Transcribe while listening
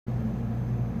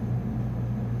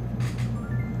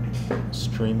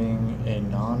streaming a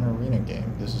non-arena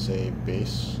game. This is a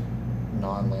base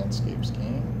non-landscapes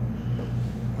game.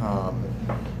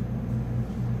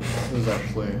 This is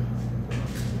actually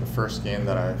the first game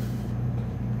that I've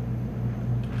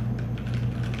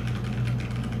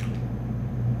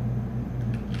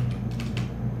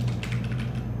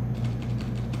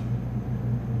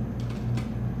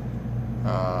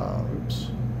oops.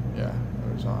 Yeah,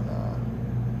 it was on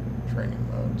training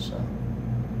mode, so.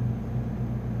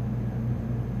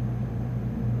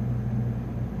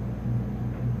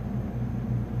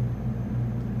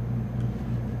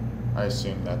 I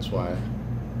assume that's why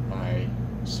my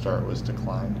start was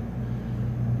declined.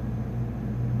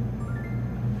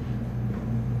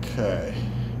 Okay,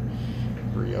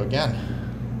 here we go again.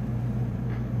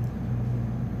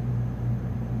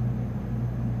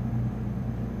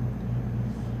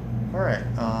 Alright,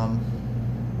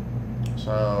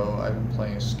 so I've been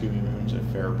playing Scooby Moons a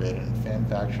fair bit in fan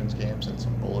factions games and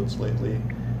some bullets lately.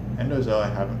 Endozo I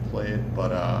haven't played,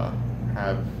 but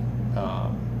have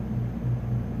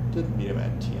did meet him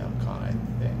at TMCon, I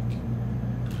think.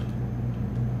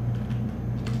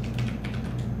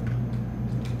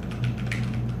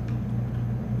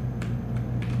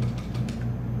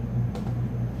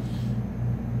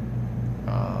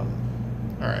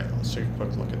 Alright, let's take a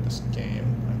quick look at this game.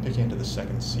 I'm picking into the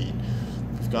second seat.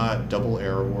 We've got double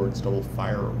air rewards, double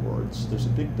fire rewards. There's a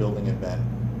big building event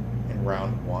in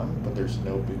round 1, but there's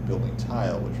no big building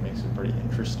tile, which makes it pretty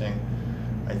interesting.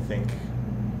 I think,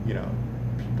 you know,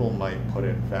 people might put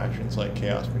in factions like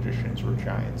Chaos Magicians or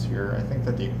Giants here. I think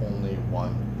that the only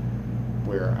one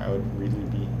where I would really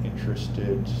be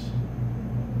interested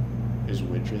is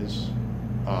Witches.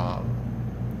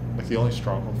 Like the only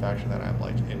Stronghold faction that I'm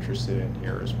like interested in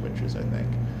here is Witches, I think.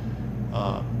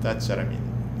 That said, I mean,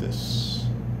 this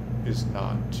is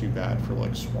not too bad for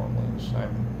like Swarmlings.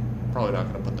 I'm probably not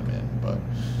going to put them in, but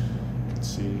let's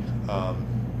see.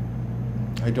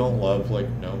 I don't love like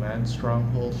Nomad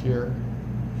Stronghold here.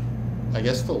 I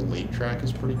guess the late track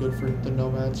is pretty good for the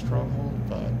Nomad Stronghold,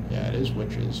 but yeah, it is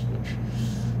Witches, which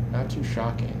not too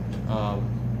shocking.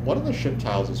 One of the ship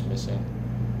tiles is missing.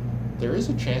 There is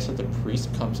a chance that the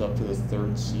Priest comes up to the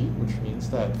 3rd seat, which means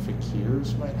that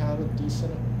Fakirs might have a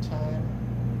decent time.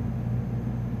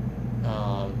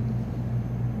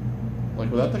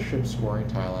 Like without the ship scoring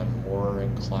tile, I'm more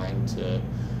inclined to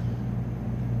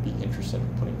be interested in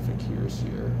putting Fakirs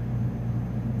here.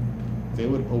 They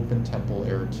would open Temple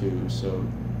Air too, so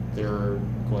they're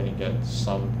going to get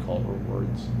some call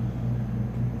rewards.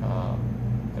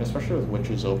 And especially with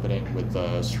Witches opening with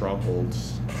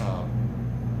Strongholds,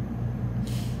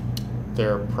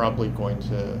 they're probably going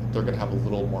to have a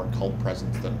little more cult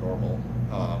presence than normal.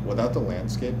 Without the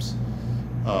landscapes,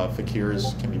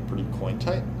 Fakirs can be pretty coin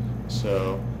tight,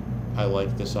 so I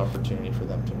like this opportunity for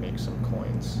them to make some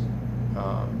coins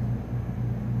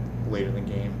late in the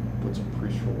game with some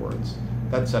priest rewards.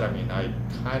 That said, I mean, I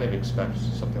kind of expect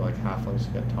something like halflings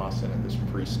to get tossed in and this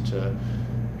priest to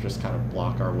just kind of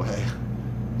block our way.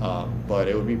 But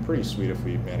it would be pretty sweet if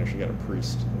we managed to get a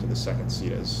priest into the 2nd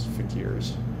seat as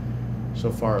Fakirs. So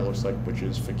far, it looks like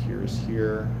Witches, Fakirs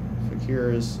here.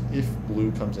 Fakirs, if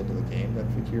blue comes into the game, then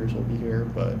Fakirs will be here,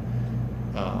 but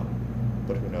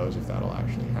who knows if that'll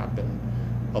actually happen.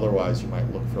 Otherwise, you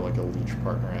might look for like a leech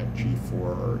partner at G4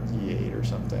 or E8 or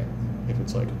something, if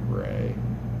it's like gray.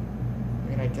 I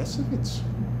mean, I guess if it's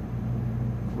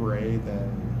gray, then...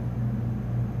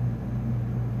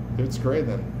 If it's gray,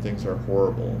 then things are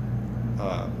horrible.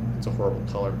 It's a horrible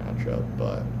color matchup,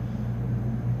 but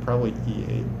probably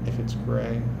E8 if it's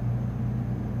gray.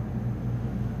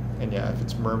 And yeah, if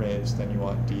it's mermaids, then you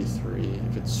want D3.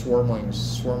 If it's swarmlings,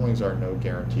 swarmlings are no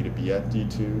guarantee to be at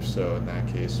D2, so in that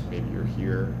case, maybe you're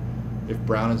here. If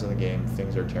brown is in the game,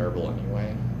 things are terrible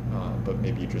anyway, but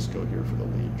maybe you just go here for the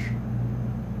leech,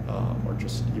 or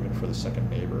just even for the 2nd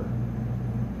neighbor.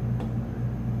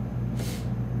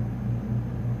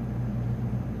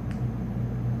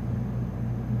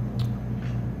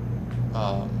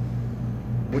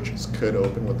 Witches could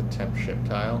open with a temp ship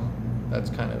tile. That's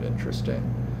kind of interesting.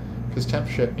 Because temp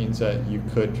ship means that you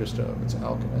could just, it's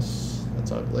alchemists.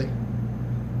 That's ugly.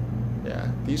 Yeah,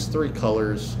 these 3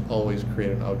 colors always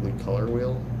create an ugly color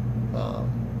wheel.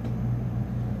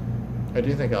 I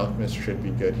do think alchemists should be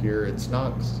good here. It's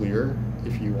not clear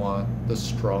if you want the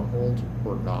stronghold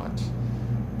or not.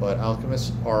 But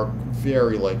alchemists are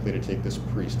very likely to take this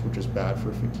priest, which is bad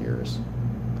for Fakirs.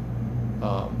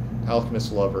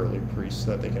 Alchemists love early priests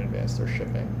so that they can advance their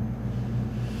shipping.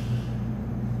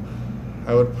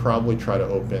 I would probably try to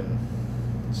open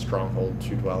Stronghold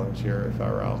 2 dwellings here if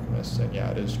I were alchemists, and yeah,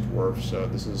 it is dwarf, so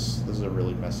this is a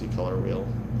really messy color wheel.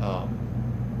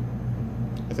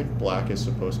 I think black is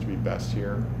supposed to be best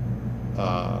here,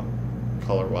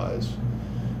 color-wise.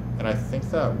 And I think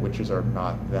that witches are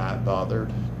not that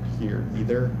bothered here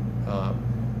either.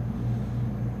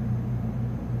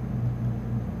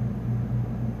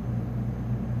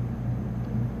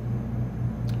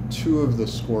 Two of the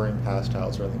scoring pass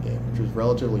tiles are in the game, which is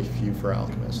relatively few for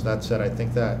alchemists. That said, I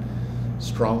think that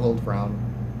stronghold round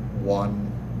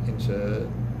 1 into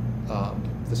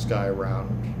the sky round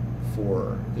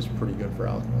 4 is pretty good for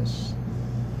alchemists.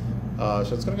 So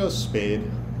it's going to go spade.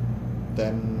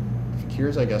 Then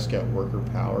fakirs, I guess, get worker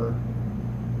power.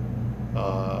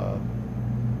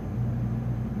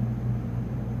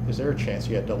 Is there a chance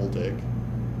you get double dig?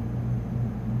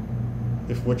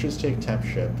 If witches take temp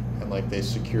ship and like they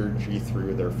secure G3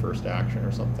 with their first action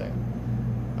or something,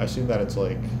 I assume that it's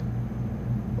like,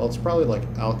 well, it's probably like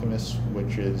alchemists,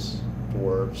 witches,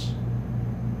 dwarves,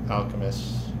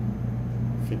 alchemists,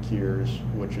 fakirs,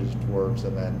 witches, dwarves,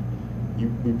 and then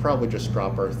we probably just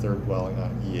drop our third dwelling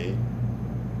on E8,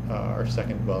 our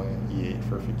second dwelling on E8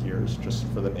 for fakirs, just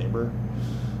for the neighbor,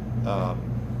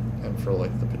 and for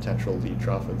like the potential leech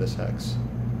off of this hex.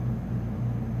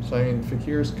 So I mean,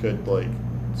 fakirs could like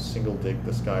single dig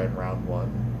the sky in round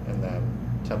 1, and then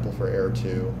temple for air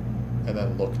 2, and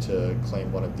then look to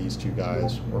claim one of these two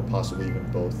guys, or possibly even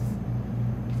both,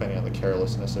 depending on the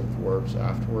carelessness of dwarves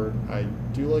afterward. I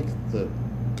do like the...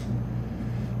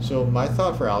 So my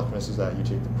thought for alchemists is that you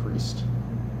take the priest.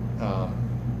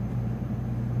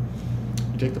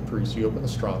 You take the priest, you open the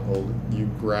stronghold, you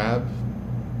grab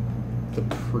the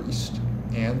priest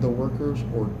and the workers,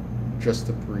 or just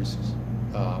the priests,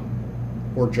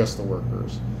 or just the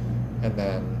workers, and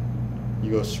then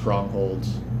you go stronghold,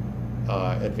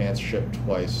 advance ship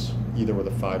twice, either with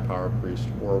a 5 power priest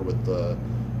or with the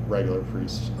regular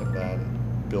priest, and then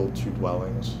build 2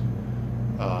 dwellings,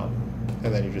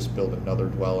 and then you just build another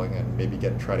dwelling and maybe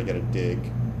try to get a dig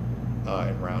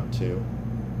in round 2.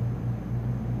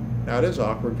 Now it is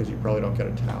awkward because you probably don't get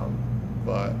a town,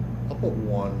 but I'll put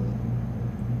 1.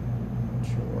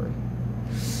 Sure.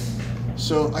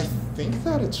 So I think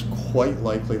that it's quite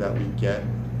likely that we get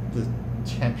the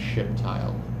temp ship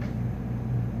tile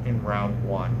in round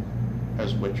 1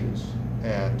 as witches,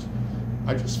 and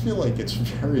I just feel like it's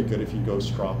very good if you go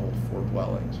stronghold 4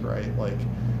 dwellings, right? Like,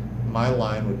 my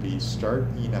line would be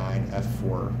start E9,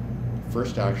 F4,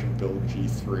 first action build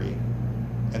G3,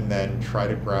 and then try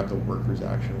to grab the workers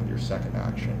action with your second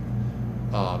action.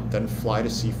 Then fly to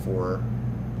C4,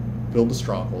 build the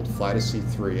stronghold, fly to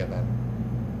C3, and then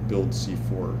build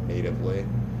C4 natively.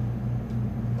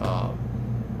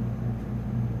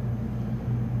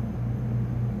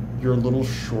 You're a little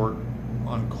short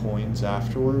on coins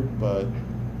afterward, but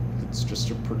it's just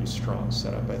a pretty strong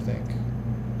setup, I think.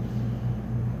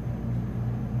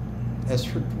 As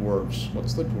for dwarves,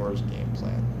 what's the dwarves game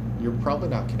plan? You're probably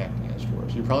not connecting as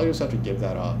dwarves. You probably just have to give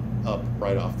that up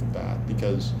right off the bat,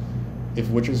 because if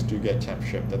witches do get temp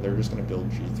ship, then they're just going to build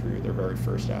G3 with their very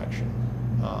first action.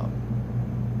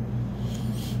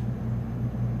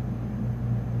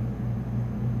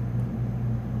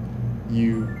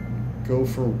 You go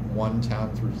for 1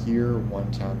 town through here,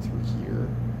 1 town through here.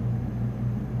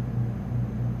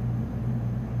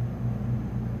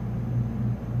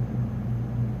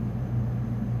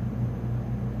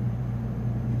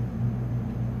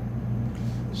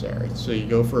 Sorry, so you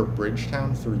go for a bridge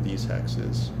town through these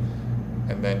hexes,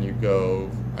 and then you go,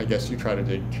 I guess you try to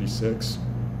dig G6,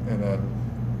 and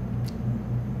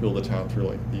then build a town through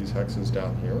like these hexes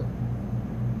down here.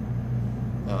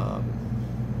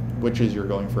 Which is you're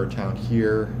going for a town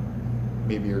here,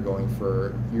 maybe you're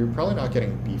probably not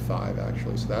getting B5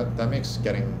 actually, so that makes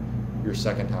getting your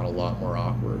second town a lot more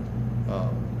awkward.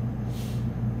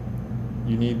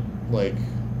 You need like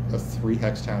a 3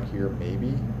 hex town here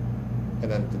maybe,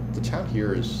 and then the town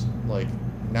here is like,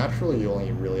 naturally you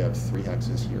only really have 3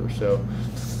 hexes here, so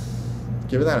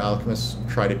given that alchemists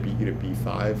try to beat you to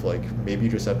B5, like maybe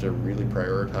you just have to really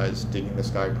prioritize digging this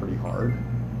guy pretty hard.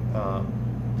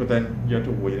 But then you have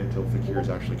to wait until fakirs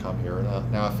actually come here.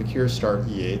 Now if fakirs start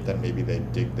E8, then maybe they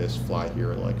dig this fly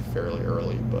here like fairly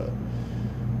early, but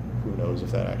who knows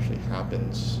if that actually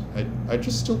happens. I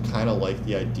just still kind of like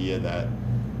the idea that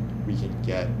we can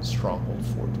get stronghold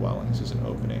 4 dwellings as an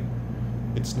opening.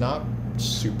 It's not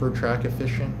super track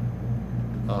efficient,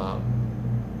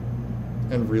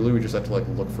 and really we just have to like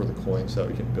look for the coins so that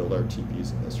we can build our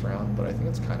TPs in this round, but I think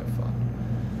it's kind of fun.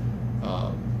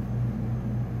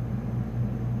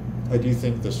 I do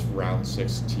think this round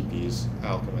 6 TPs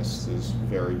Alchemists is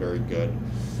very, very good.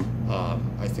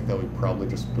 I think that we probably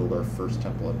just build our first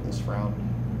template this round.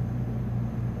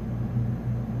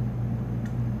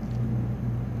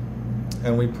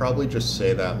 And we probably just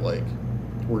say that, like,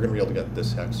 we're going to be able to get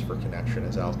this hex for connection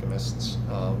as alchemists.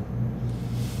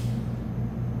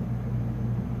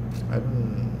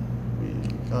 We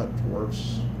got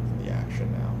dwarves in the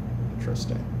action now.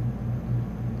 Interesting.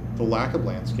 The lack of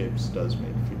landscapes does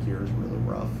make fakirs really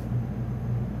rough.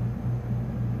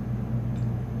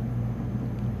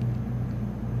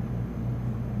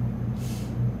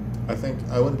 I think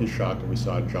I wouldn't be shocked if we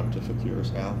saw a jump to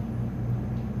fakirs now.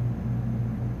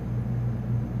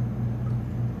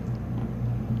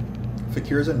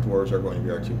 Fakirs and dwarves are going to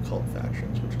be our two cult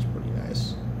factions, which is pretty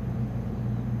nice.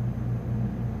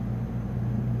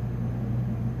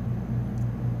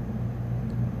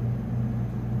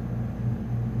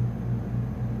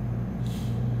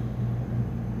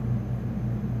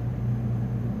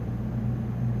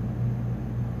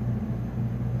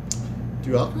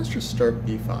 Do alchemists just start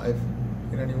B5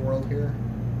 in any world here?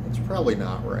 It's probably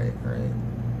not right?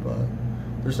 But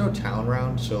there's no town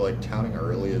round, so like towning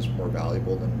early is more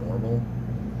valuable than normal.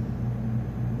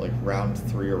 Like round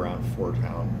 3 or round 4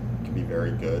 town can be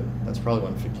very good. That's probably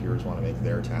when fakirs want to make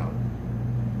their town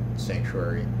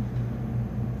sanctuary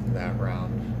in that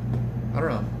round. I don't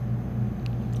know.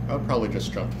 I would probably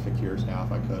just jump to fakirs now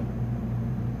if I could.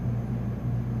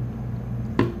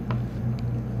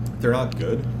 They're not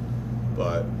good,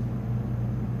 but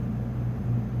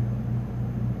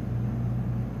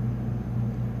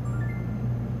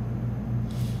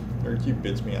Keep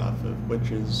bids me off of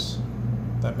witches.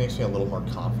 That makes me a little more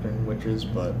confident in witches,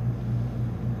 but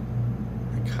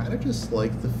I kind of just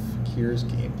like the Fakir's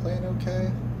game plan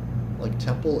okay. Like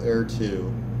Temple Heir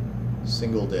 2,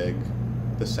 single dig,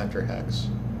 the center hex,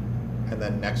 and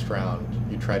then next round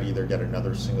you try to either get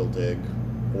another single dig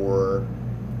or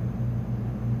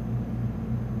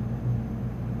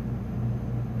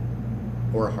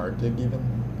a hard dig even,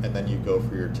 and then you go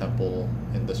for your temple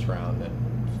in this round, and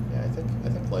yeah, I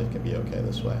think life can be okay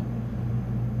this way.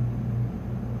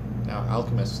 Now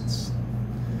alchemists,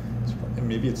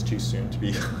 maybe it's too soon to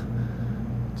be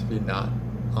to be not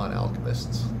on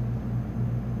alchemists.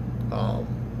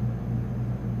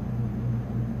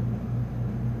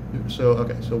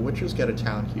 So witches get a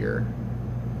town here,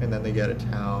 and then they get a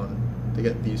town, they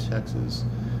get these hexes.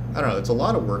 I don't know, it's a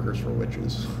lot of workers for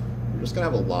witches. We're just gonna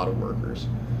have a lot of workers,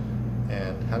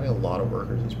 and having a lot of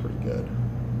workers is pretty good.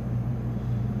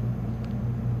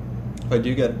 If I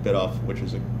do get bit off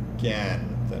witches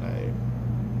again, then I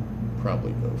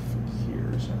probably go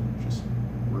fakirs and just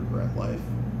regret life.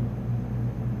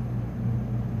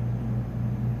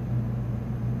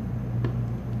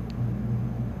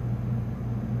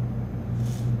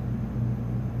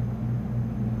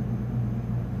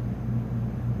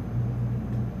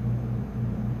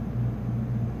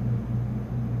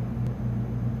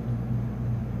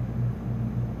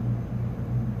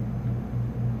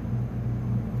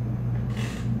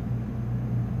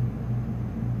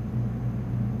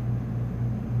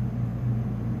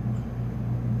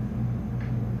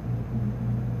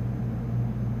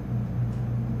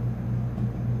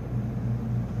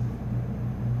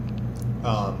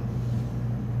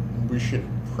 We should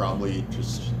probably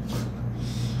just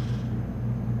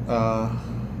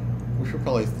we should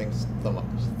probably think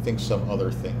some other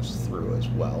things through as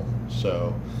well.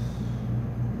 So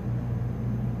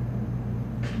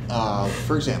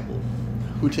for example,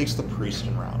 who takes the priest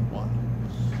in round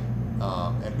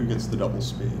 1, and who gets the double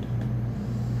spade?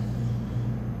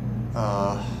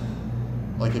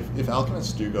 Like if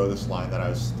alchemists do go this line that I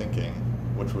was thinking,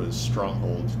 which was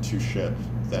stronghold to ship,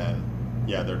 then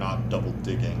yeah, they're not double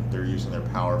digging. They're using their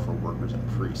power for workers and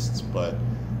priests. But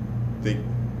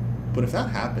if that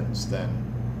happens, then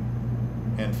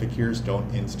and fakirs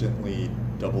don't instantly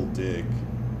double dig,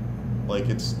 like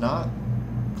it's not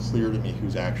clear to me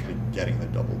who's actually getting the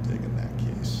double dig in that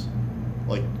case.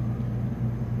 Like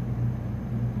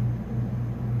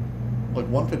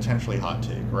one potentially hot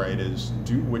take, right, is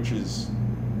do witches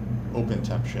open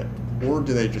temp ship, or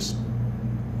do they just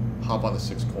hop on the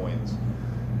 6 coins?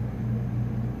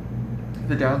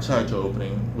 The downside to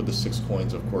opening with the 6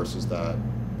 coins, of course, is that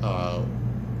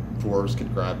dwarves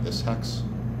could grab this hex.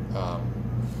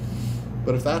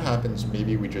 But if that happens,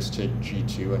 maybe we just take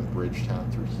G2 and bridge town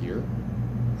through here.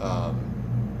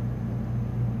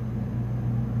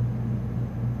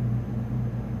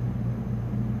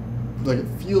 Like it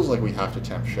feels like we have to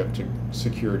temp ship to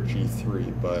secure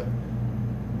G3, but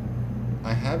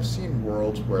I have seen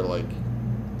worlds where like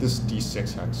this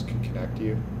D6 hex could connect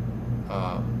you.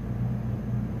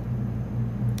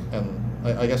 And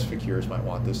I guess fakirs might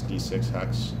want this D6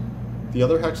 hex. The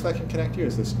other hex that can connect you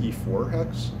is this E4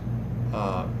 hex.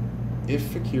 If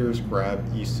fakirs grab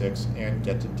E6 and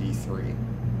get to D3,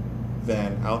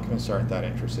 then alchemists aren't that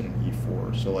interested in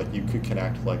E4. So like you could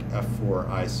connect like F4,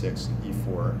 I6, and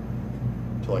E4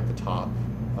 to like the top.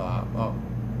 Oh,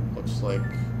 looks like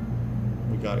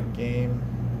we got a game.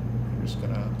 I'm just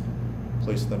gonna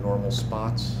place the normal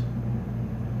spots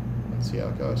and see how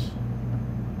it goes.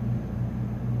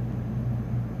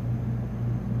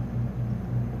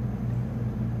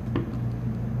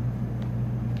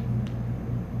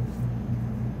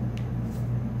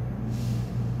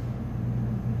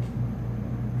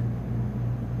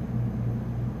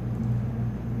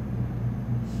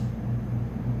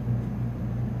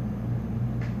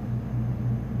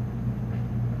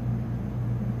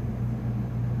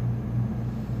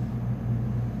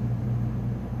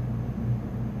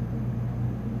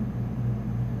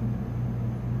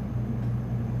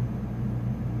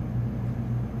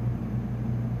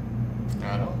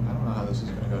 I don't know how this is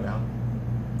going to go down.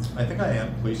 I think I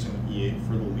am placing E8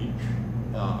 for the leech.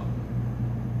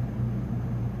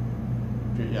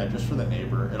 Yeah, just for the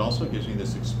neighbor. It also gives me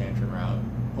this expansion route.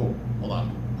 Oh, hold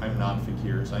on. I'm not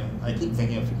fakirs. I keep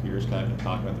thinking of fakirs because I've been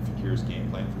talking about the fakirs game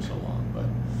plan for so long.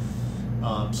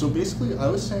 But so basically, I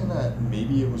was saying that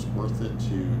maybe it was worth it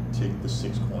to take the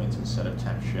 6 coins instead of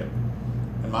temp ship.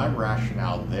 And my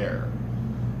rationale there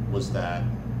was that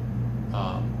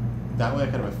that way I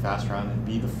could have a fast round and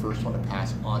be the first one to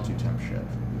pass onto temp ship.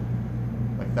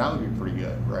 Like that would be pretty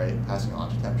good, right? Passing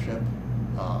onto temp ship.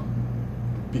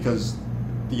 Because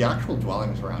the actual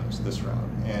dwellings round is this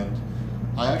round. And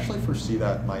I actually foresee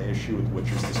that my issue with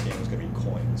witches this game is going to be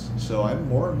coins. So I'm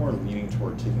more and more leaning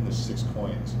toward taking the 6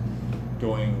 coins,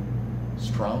 going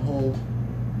stronghold,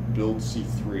 build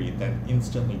C3, then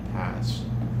instantly pass.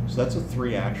 So that's a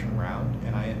 3 action round,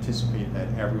 and I anticipate that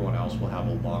everyone else will have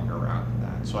a longer round than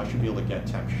that. So I should be able to get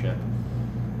temp ship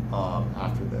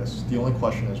after this. The only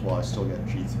question is, will I still get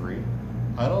G3?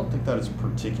 I don't think that is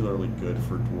particularly good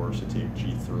for dwarves to take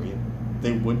G3.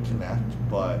 They would connect,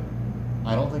 but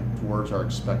I don't think dwarves are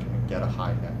expecting to get a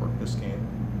high network this game.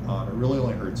 It really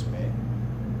only hurts me.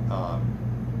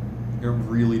 It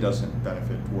really doesn't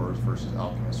benefit dwarves versus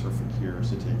alchemists or fakirs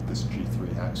to take this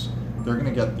G3 hex. They're going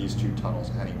to get these 2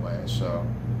 tunnels anyway, so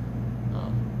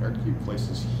Nerdcube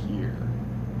places here.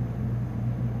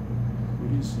 Who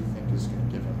do you think is going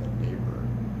to give him the neighbor?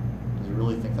 Does he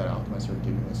really think that alchemists are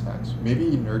giving this hex? Maybe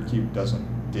Nerdcube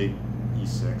doesn't dig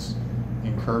E6,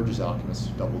 encourages alchemists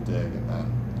to double dig, and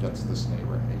then gets this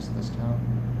neighbor and makes this town.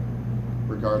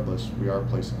 Regardless, we are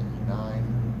placing E9.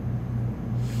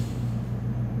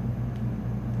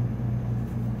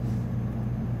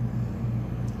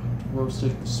 Dwarves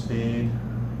take the spade.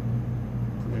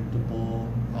 Predictable.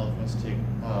 Alchemists take...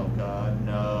 Oh god,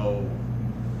 no.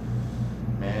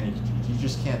 Man, you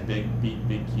just can't beat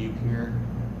big cube here.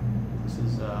 This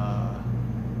is, I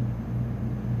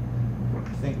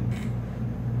think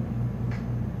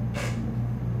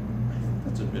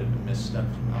that's a bit of a misstep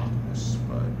from alchemists,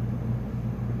 but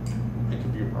I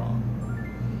could be wrong.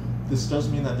 This does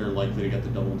mean that they're likely to get the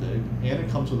double dig, and it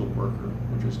comes with a worker,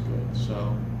 which is good,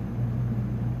 so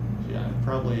yeah, I'm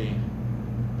probably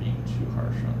being too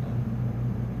harsh on that.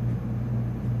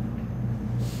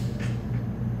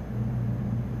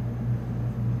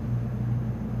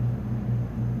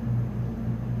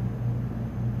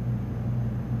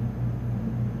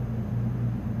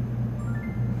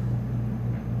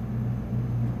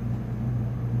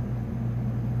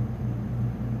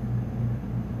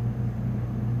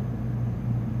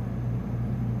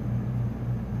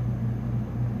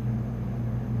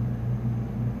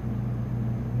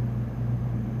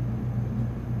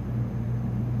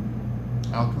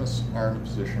 Alchemists are in a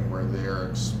position where they are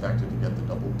expected to get the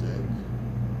double dig.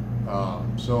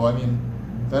 So, I mean,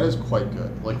 that is quite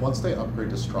good. Like, once they upgrade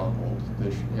to Stronghold, they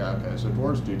should, yeah, okay, so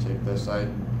dwarves do take this. I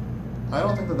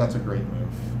don't think that that's a great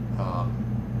move,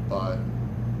 but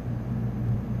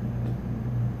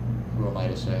who am I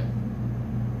to say?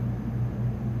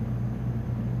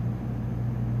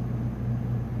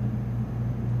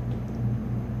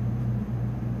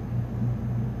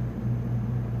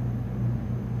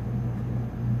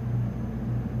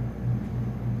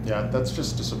 Yeah, that's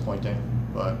just disappointing,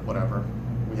 but whatever.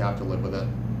 We have to live with it.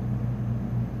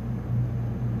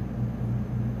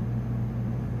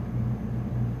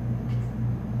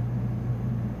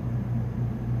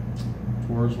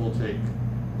 Dwarves will take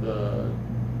the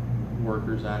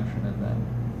workers action and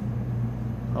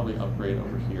then probably upgrade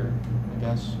over here, I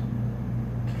guess.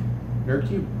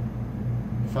 Nerdcube.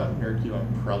 If I'm Nerdcube,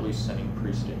 I'm probably sending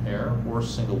priest to air or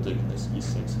single digging this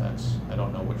E6 hex. I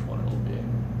don't know which one it'll be.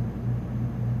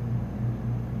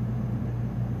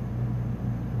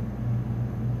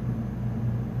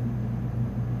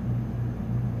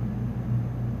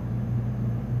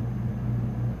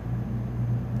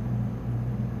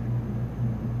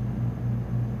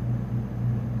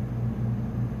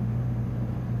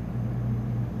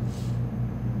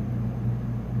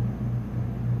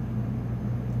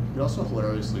 could also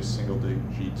hilariously single dig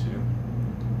G2.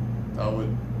 That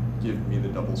would give me the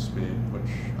double spade, which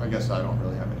I guess I don't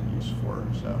really have any use for,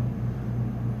 so.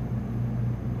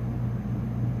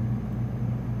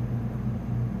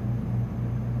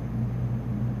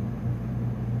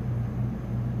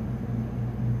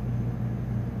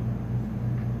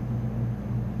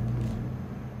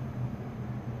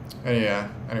 And yeah,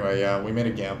 anyway, yeah, we made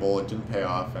a gamble, it didn't pay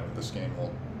off, and this game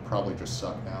will probably just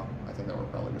suck now. I think that will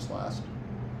probably just last.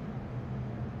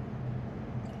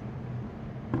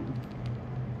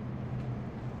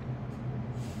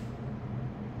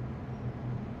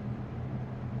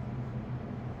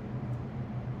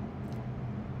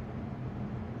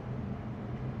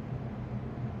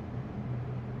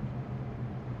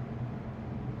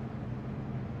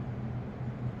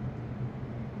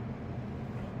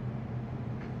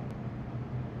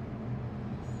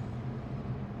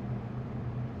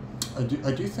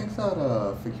 I do think that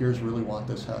fakirs really want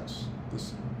this hex,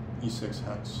 this E6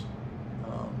 hex.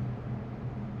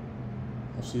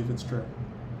 We'll see if it's true.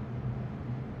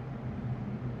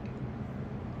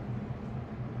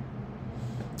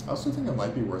 I also think it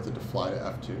might be worth it to fly to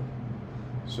F2.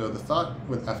 So the thought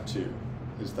with F2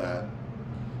 is that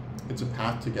it's a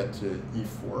path to get to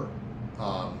E4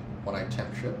 when I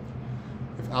temp ship.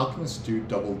 If alchemists do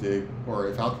double dig, or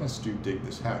if alchemists do dig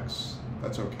this hex,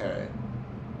 that's okay.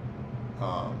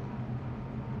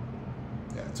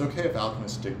 Yeah, it's okay if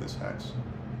alchemists dig this hex,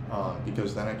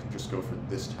 because then I can just go for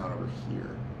this town over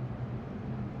here.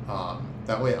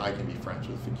 That way I can be friends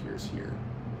with fakirs here.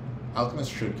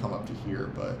 Alchemists should come up to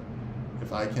here, but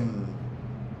if I can...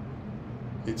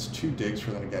 It's 2 digs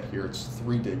for them to get here, it's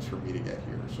 3 digs for me to get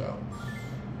here, so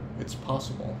it's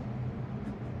possible.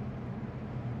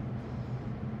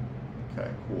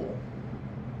 Okay, cool.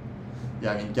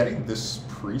 Yeah, I mean, getting this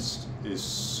priest is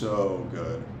so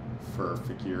good for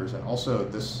fakirs, and also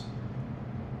this,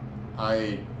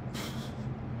 I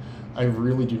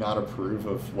really do not approve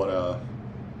of what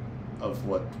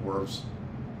dwarves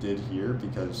did here,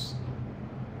 because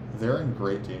they're in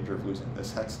great danger of losing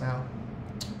this hex now.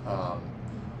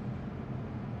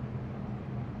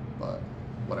 But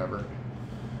whatever.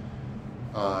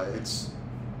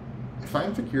 If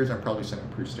I'm fakirs, I'm probably sending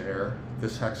priest to air.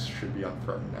 This hex should be on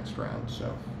throne next round,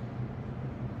 so.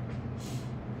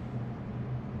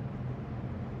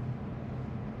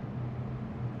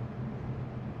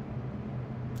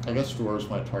 I guess dwarves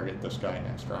might target this guy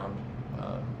next round.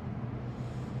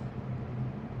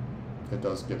 It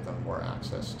does give them more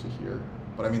access to here.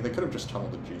 But I mean, they could have just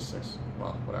tunneled to G6.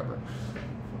 Well, whatever.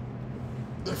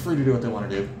 They're free to do what they want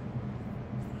to do.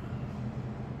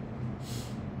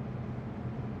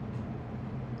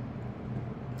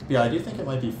 Yeah, I do think it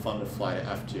might be fun to fly to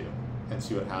F2 and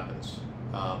see what happens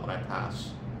when I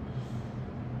pass.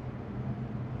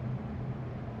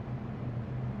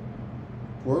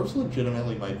 Dwarves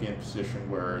legitimately might be in a position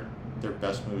where their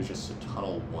best move is just to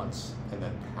tunnel once and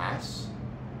then pass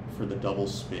for the double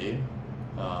spade.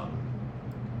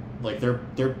 Like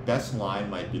their best line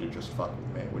might be to just fuck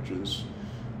with me, which is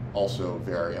also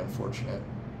very unfortunate.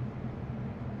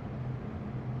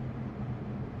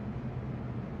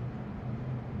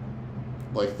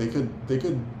 Like they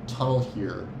could tunnel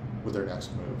here with their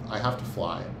next move. I have to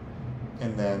fly,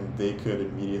 and then they could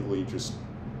immediately just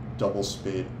double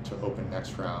spade to open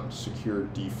next round, secure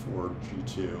D4,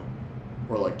 G2,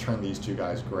 or like turn these 2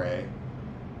 guys gray,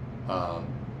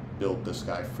 build this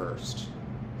guy first,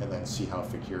 and then see how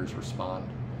fakirs respond.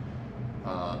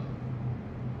 So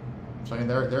I mean,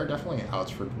 there are definitely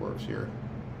outs for dwarves here.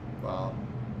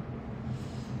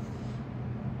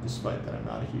 Despite that I'm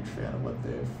not a huge fan of what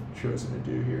they've chosen to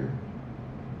do here.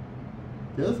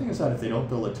 The other thing is that if they don't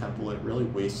build a temple, it really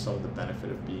wastes some of the benefit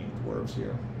of being dwarves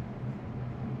here.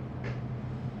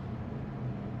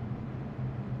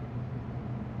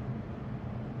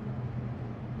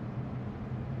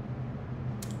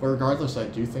 But regardless, I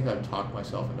do think I've talked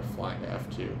myself into flying to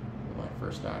F2 with my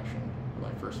first action, with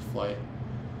my first flight.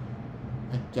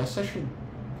 I guess I should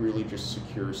really just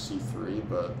secure C3,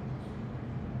 but...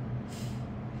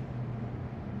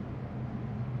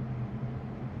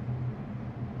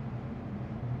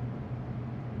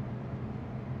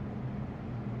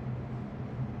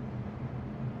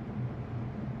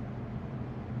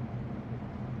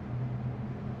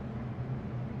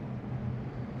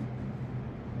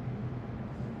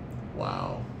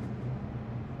 Wow.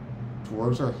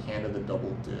 Dwarves are handed the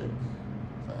double dig.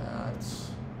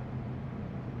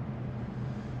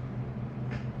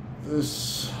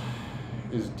 This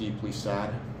is deeply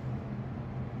sad.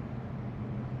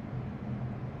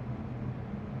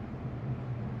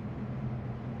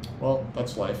 Well,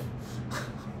 that's life.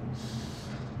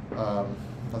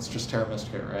 That's just Terra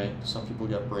Mystica, right? Some people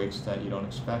get breaks that you don't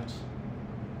expect.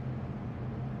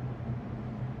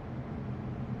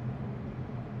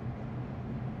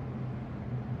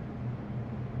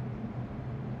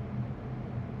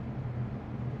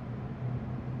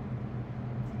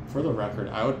 For the record,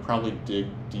 I would probably dig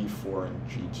D4 and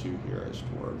G2 here as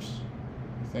dwarves.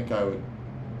 I think I would...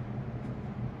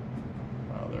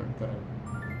 Wow, they're gonna...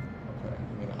 Okay, I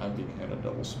mean, I'm being hit a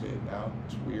double spade now.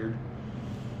 It's weird.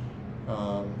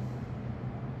 I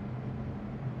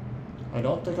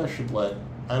don't think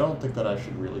that I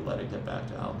should really let it get back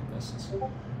to alchemists.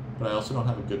 But I also don't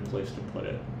have a good place to put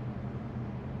it.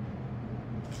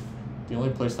 The only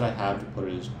place that I have to put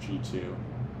it is G2.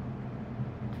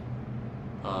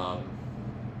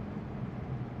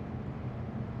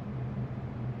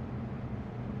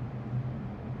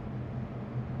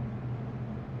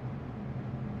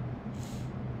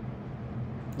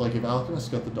 Like, if alchemists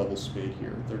get the double spade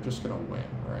here, they're just gonna win,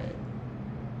 right?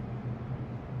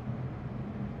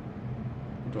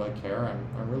 Do I care?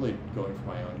 I'm really going for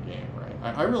my own game,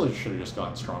 right? I really should have just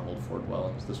gotten Stronghold 4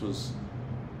 Dwellings. This was,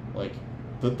 like,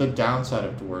 the downside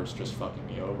of dwarves just fucking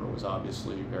me over was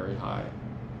obviously very high.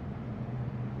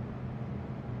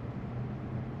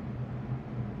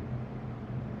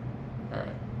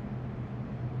 Alright.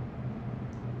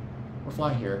 We're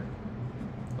flying here.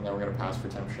 And then we're gonna pass for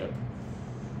temp ship.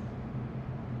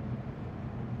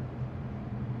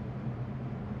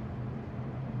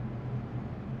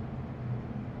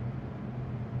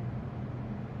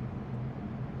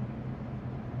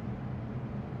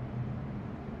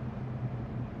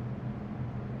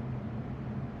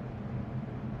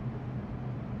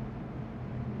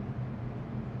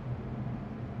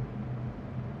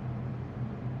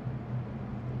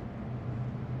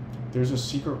 There's a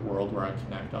secret world where I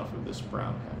connect off of this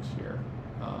brown hex here.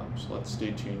 So let's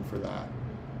stay tuned for that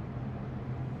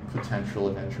potential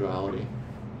eventuality.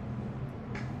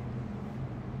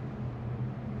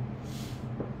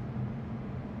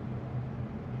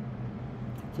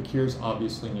 Fakirs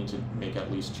obviously need to make at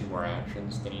least 2 more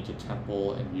actions. They need to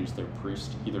temple and use their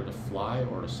priest either to fly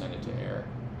or to send it to air.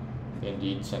 They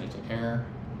indeed send it to air.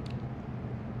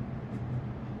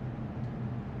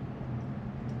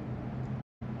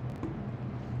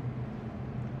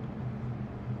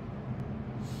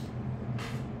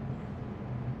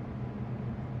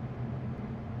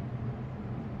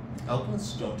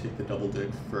 Alchemists don't take the double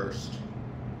dig first.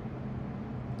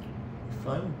 If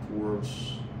I'm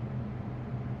dwarves...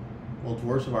 Well,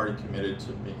 dwarves have already committed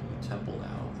to making a temple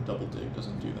now. The double dig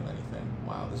doesn't do them anything.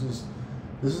 Wow, this is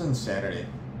insanity.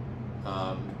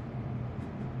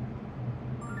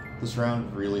 This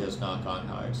round really has not gone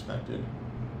how I expected.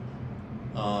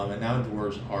 And now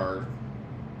dwarves are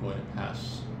going to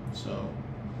pass. So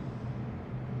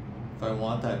if I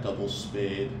want that double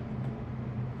spade,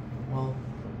 well...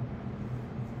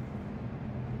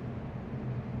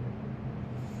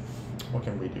 What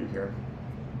can we do here?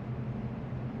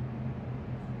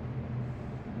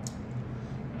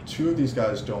 2 of these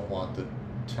guys don't want the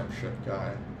temp ship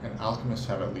guy, and alchemists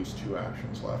have at least 2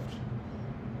 actions left.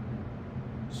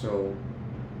 So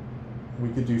we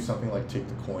could do something like take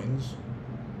the coins.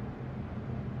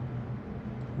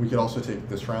 We could also take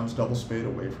this round's double spade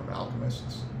away from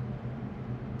alchemists.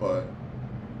 But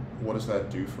what does that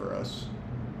do for us?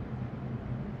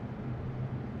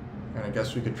 And I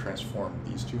guess we could transform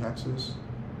these 2 hexes.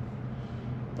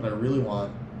 But I really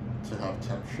want to have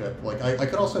temp ship. Like, I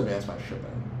could also advance my shipping.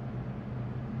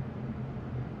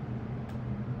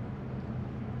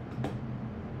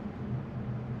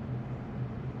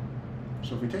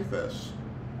 So if we take this,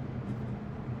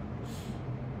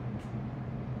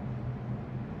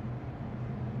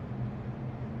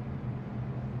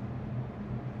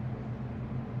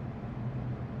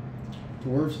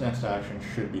 dwarves' next action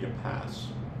should be to pass.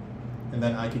 And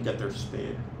then I could get their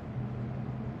spade.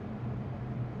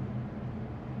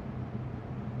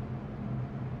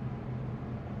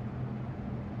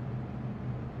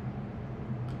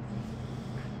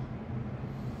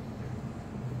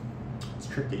 It's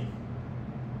tricky.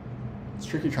 It's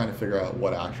tricky trying to figure out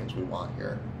what actions we want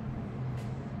here.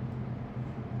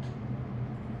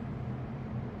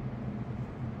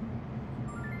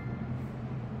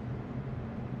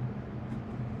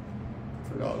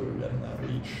 Forgot we were getting that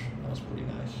reach. That was pretty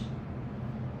nice.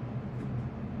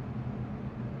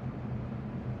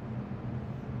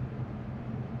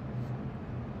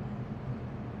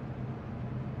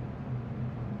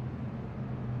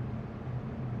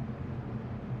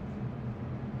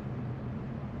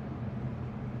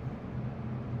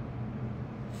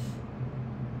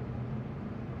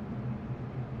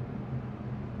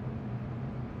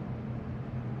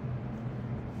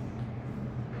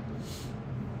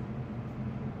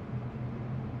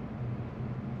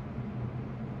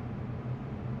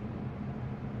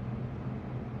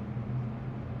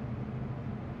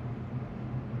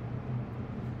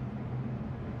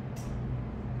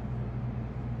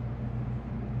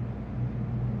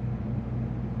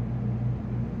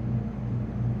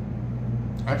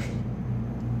 Actually,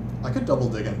 I could double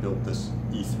dig and build this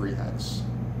E3 hex.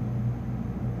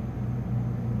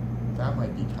 That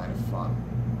might be kind of fun.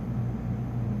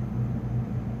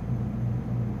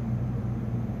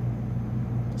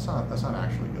 That's not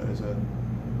actually good, is it?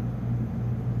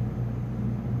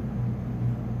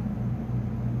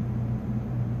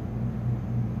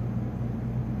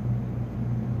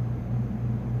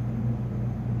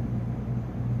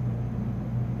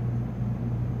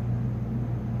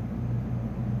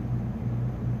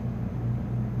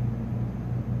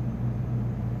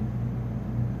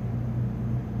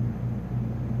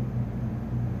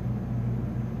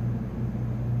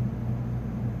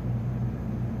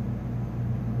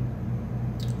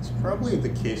 Probably the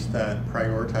case that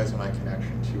prioritizing my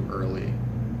connection too early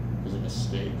is a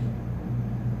mistake.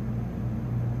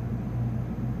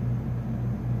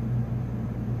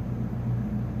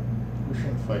 We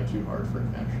shouldn't fight too hard for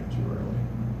connection too early.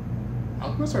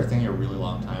 Alchemists are thinking a really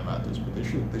long time about this, but they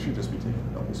should just be taking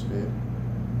the double spade.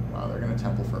 Wow, they're gonna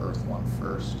temple for Earth 1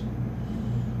 first.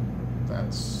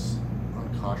 That's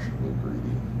unconscionably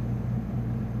greedy.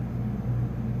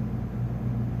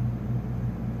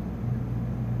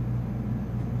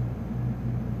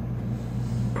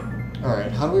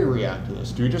 Alright, how do we react to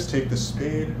this? Do we just take the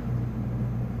spade?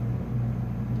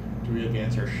 Do we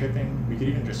advance our shipping? We could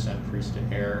even just send priest to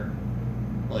air.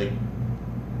 Like,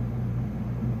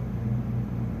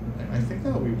 I think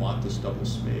that we want this double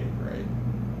spade, right?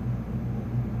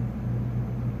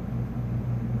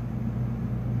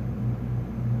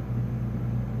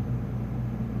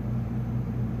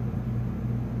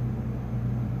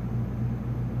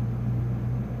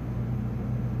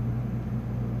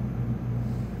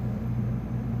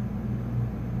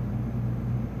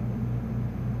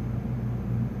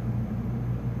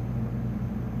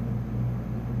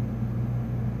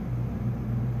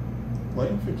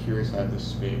 Letting fakirs have this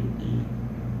spade would be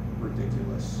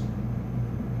ridiculous.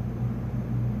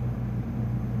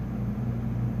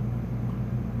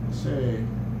 Say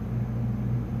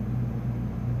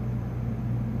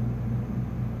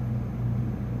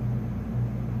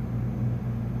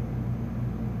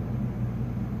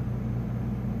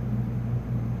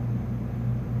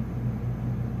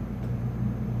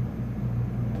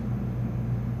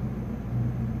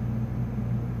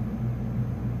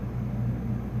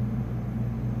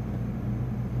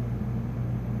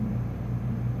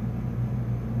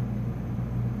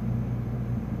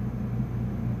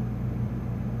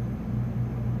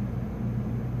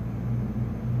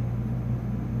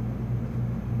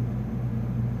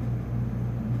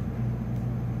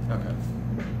okay.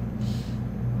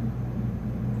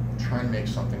 Try and make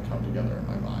something come together in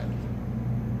my mind.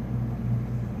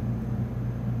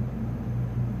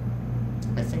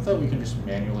 I think that we can just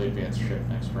manually advance ship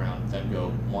next round, then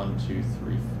go 1, 2,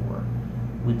 3, 4.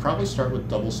 We'd probably start with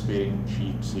double spading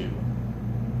G2.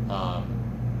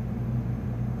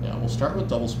 Yeah, we'll start with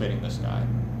double spading this guy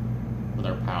with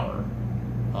our power.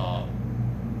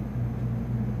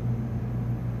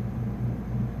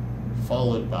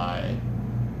 Followed by,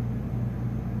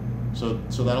 so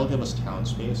that'll give us town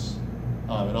space.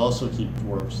 It'll also keep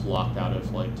dwarves locked out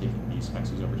of like taking these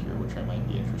hexes over here, which I might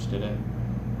be interested in.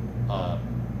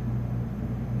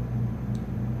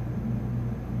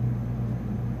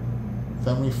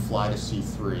 Then we fly to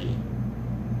C3,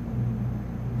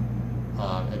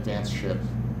 advance ship,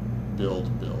 build.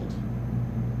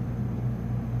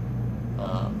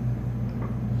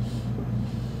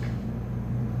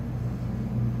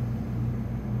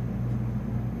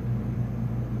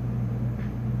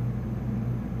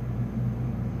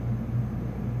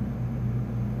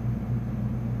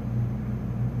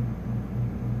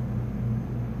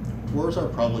 Dwarves are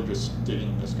probably just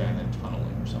digging this guy and then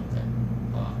tunneling or something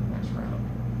next round.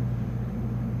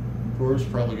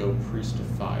 Dwarves probably go priest to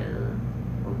fire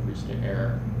or priest to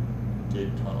air,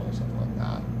 dig tunnel, something like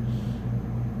that.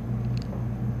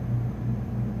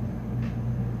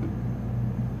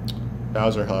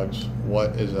 Bowser hugs.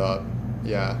 What is up?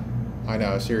 Yeah, I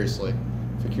know, seriously.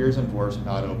 Fakirs and dwarves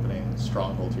not opening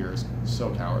stronghold here is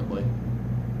so cowardly.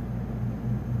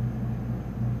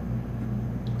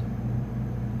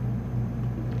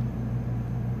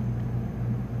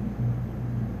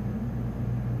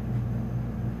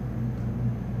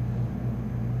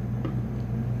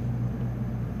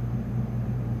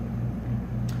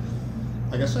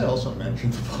 I guess I also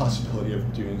mentioned the possibility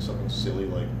of doing something silly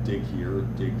like dig here,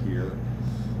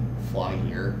 fly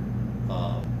here.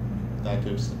 That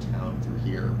gives the town through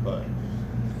here, but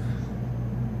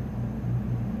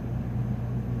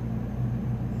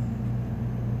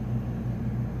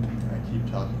I keep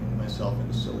talking myself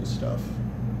into silly stuff.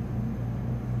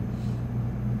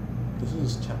 This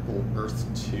is Temple Earth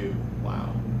 2.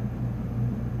 Wow.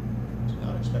 Did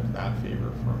not expect that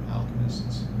favor from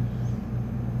alchemists.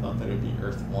 Thought that it would be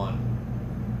Earth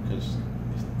 1, because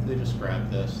if they just grab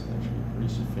this, that should be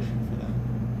pretty sufficient for them.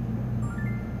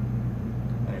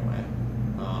 Anyway,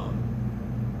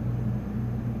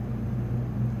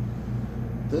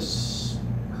 this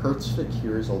hurts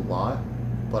fakirs a lot,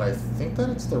 but I think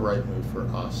that it's the right move for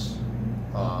us.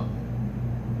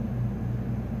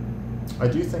 I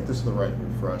do think this is the right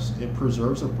move for us. It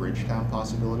preserves a bridge town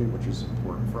possibility, which is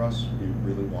important for us. We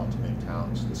really want to make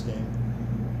towns this game.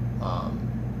 Am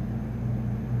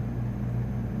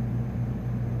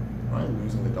I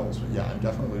losing the double spade? Yeah, I'm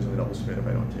definitely losing the double spade if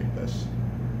I don't take this.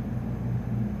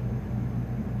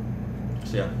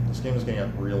 So yeah, this game is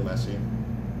getting real messy.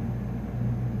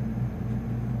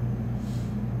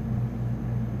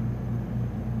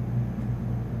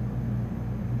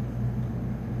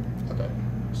 Okay,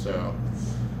 so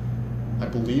I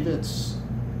believe it's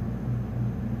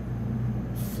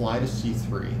fly to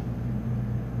C3,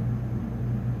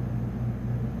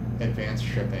 advanced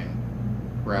shipping,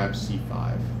 grab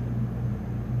C5.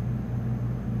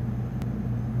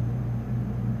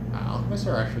 Alchemists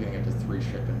are actually going to get to 3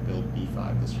 ship and build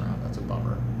B5 this round. That's a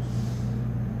bummer.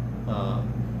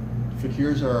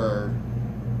 Fakirs are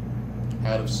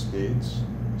out of spades,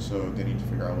 so they need to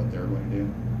figure out what they're going to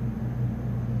do.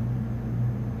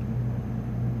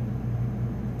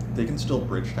 They can still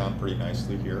bridge down pretty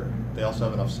nicely here. They also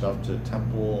have enough stuff to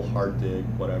temple, hard dig,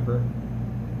 whatever.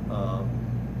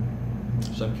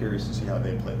 So I'm curious to see how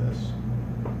they play this.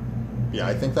 Yeah,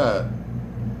 I think that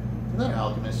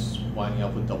Alchemists winding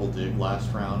up with double dig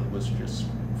last round was just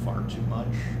far too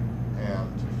much,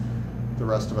 and the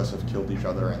rest of us have killed each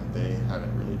other, and they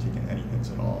haven't really taken any hits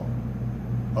at all,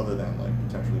 other than like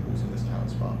potentially losing this town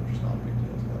spot, which is not a big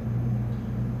deal to them.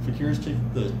 Fakirs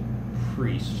take the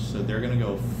priest, so they're gonna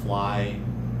go fly,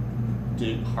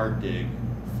 dig, hard dig,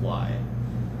 fly.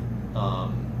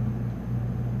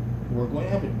 We're going to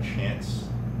have a chance.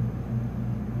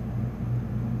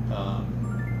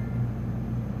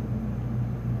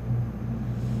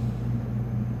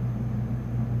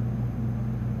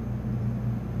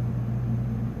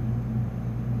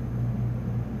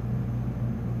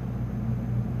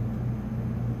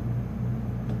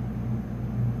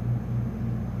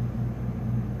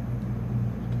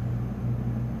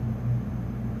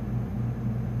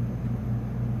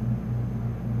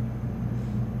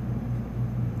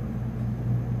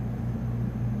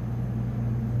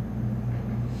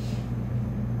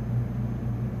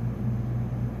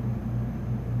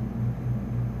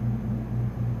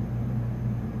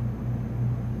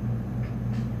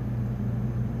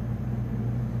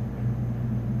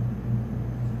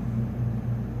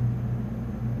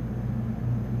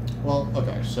 Well,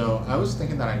 okay, so I was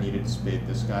thinking that I needed to spade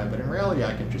this guy, but in reality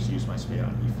I can just use my spade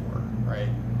on e4, right?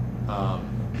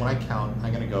 When I count,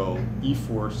 I'm going to go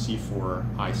e4, c4,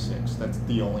 i6. That's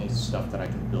the only stuff that I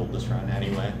can build this round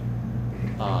anyway.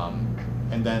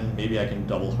 And then maybe I can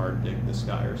double hard dig this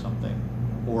guy or something.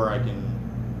 Or I can...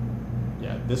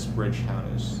 Yeah, this bridge town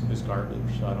is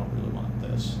garbage, so I don't really want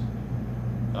this.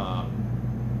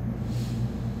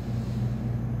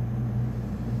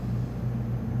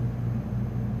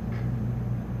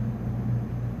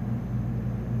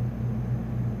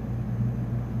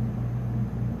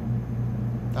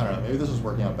 I don't know, maybe this is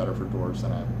working out better for dwarves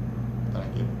than I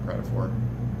gave them credit for.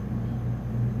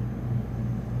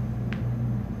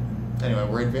 Anyway,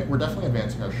 we're definitely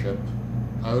advancing our ship.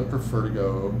 I would prefer to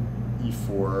go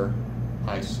e4,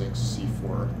 i6,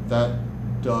 c4. That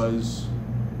does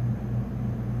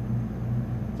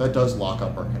lock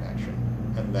up our connection,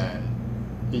 and then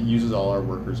it uses all our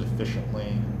workers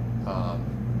efficiently,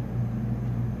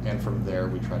 and from there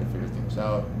we try to figure things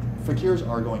out. Fakirs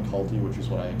are going culty, which is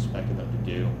what I expected them to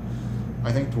do.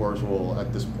 I think dwarves will,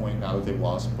 at this point, now that they've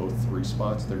lost both 3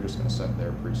 spots, they're just going to send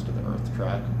their priest to the earth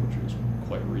track, which is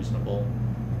quite reasonable.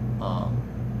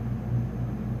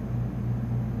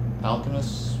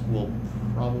 Alchemists will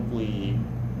probably...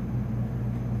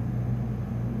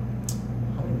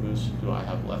 How many moves do I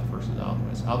have left versus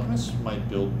alchemists? Alchemists might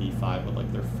build b5 with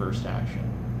like their first action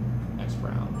next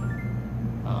round.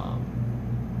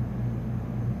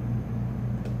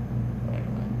 But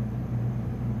anyway,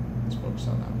 let's focus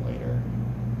on that later.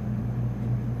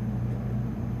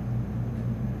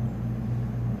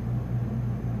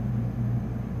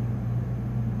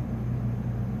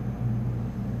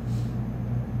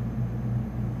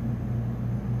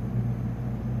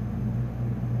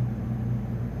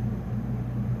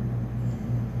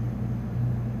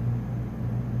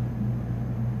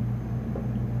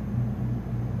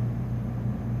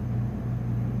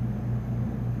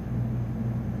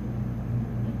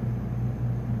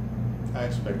 I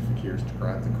expect fakirs to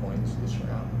grab the coins this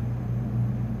round.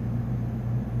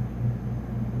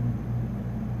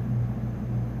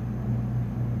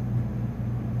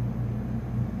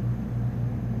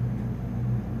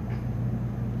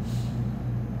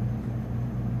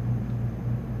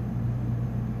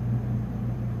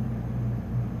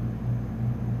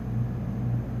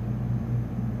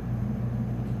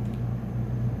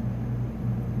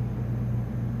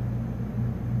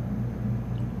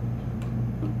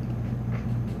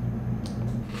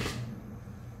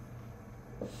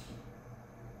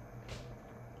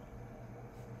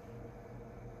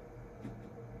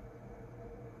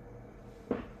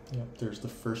 Yep, there's the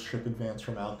first ship advance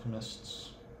from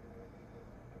alchemists.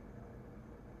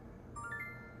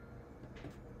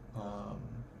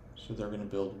 So they're going to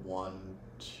build 1,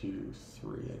 2,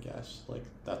 3, I guess. Like,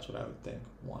 that's what I would think.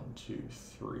 1, 2,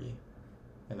 3.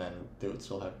 And then they would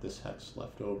still have this hex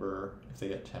left over. If they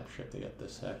get temp ship, they get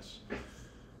this hex.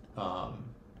 But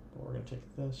we're going to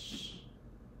take this.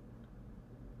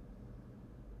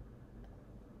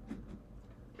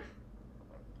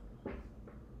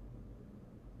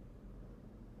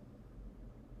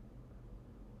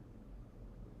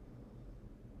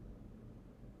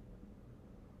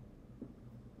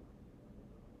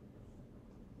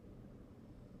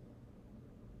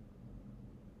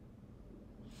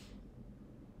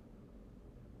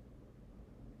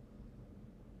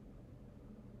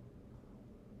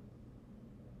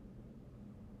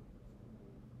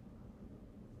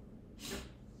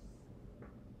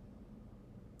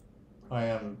 I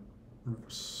am,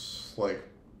 like,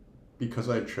 because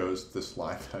I chose this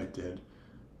line that I did,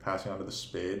 passing on to the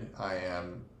spade, I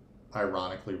am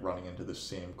ironically running into the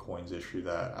same coins issue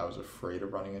that I was afraid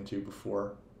of running into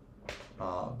before.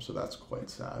 So that's quite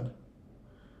sad.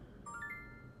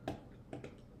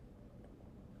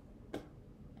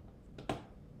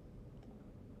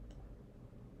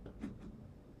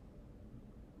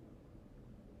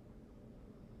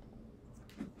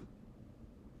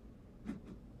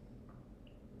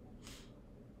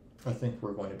 I think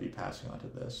we're going to be passing on to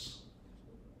this.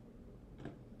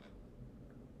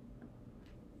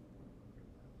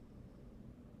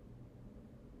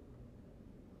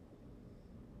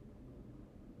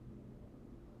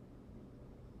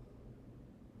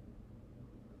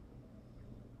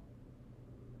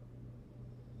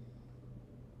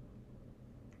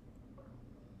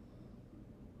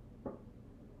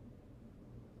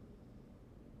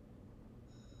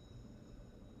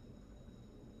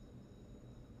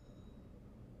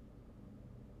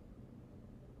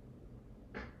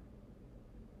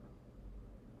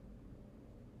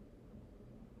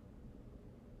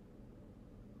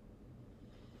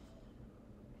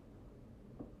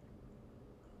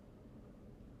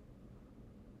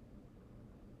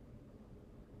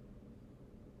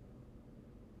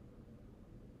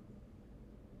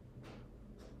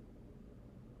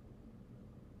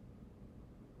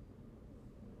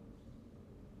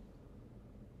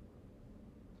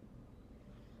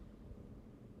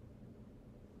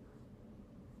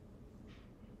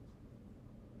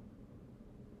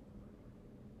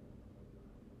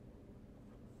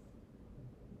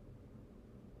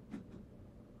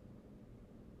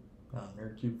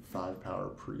 Nerdcube 5 power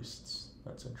priests.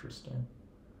 That's interesting.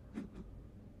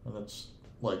 And that's,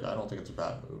 like, I don't think it's a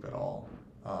bad move at all.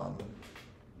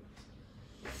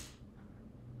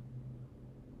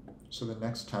 So the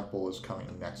next temple is coming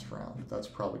next round. That's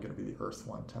probably going to be the Earth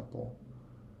One temple.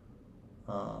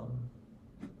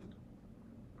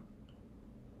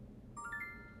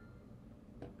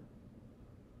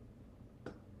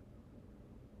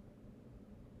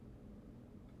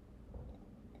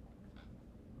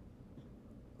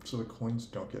 So the coins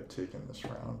don't get taken this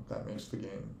round. That makes the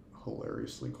game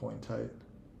hilariously coin tight.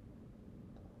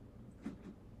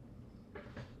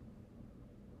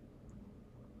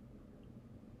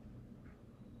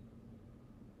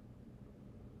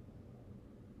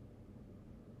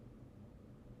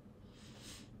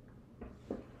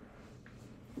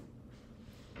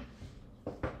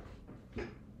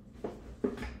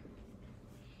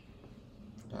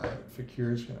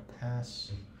 Fakir is going to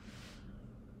pass.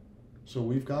 So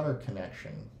we've got our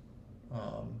connection.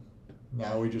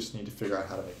 Now we just need to figure out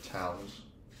how to make towns.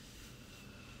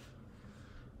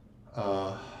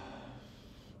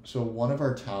 So one of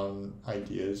our town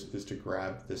ideas is to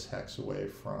grab this hex away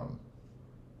from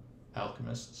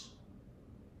alchemists.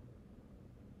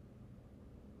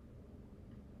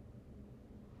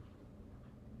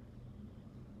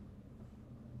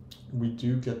 We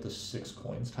do get the 6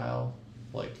 coins tile.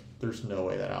 Like, there's no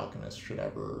way that alchemists should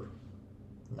ever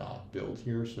not build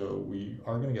here, so we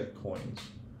are going to get coins.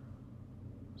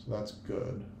 So that's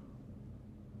good.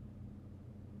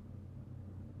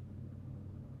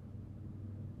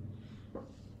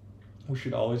 We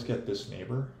should always get this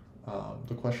neighbor.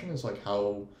 The question is like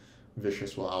how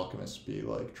vicious will alchemists be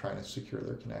like trying to secure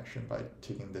their connection by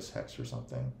taking this hex or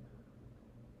something?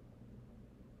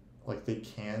 Like they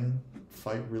can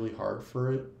fight really hard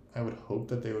for it. I would hope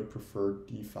that they would prefer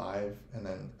d5 and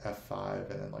then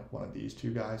f5 and then like one of these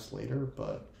two guys later,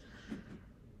 but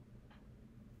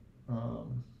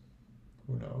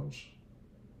who knows?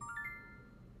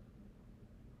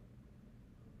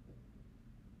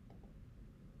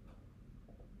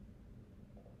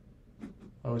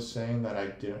 I was saying that I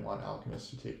didn't want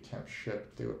alchemists to take temp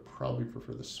ship. They would probably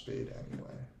prefer the spade anyway.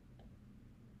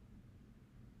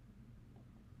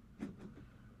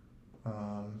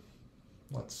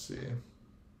 Let's see.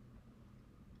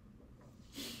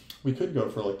 We could go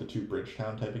for like the 2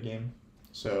 Bridgetown type of game.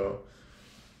 So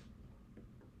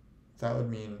that would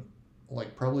mean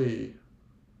like probably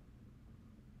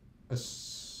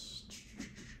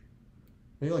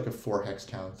maybe like a 4 hex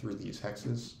town through these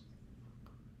hexes.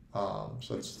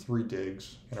 So that's 3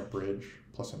 digs and a bridge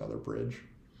plus another bridge.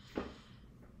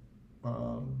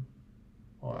 Wow,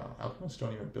 alchemists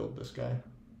don't even build this guy.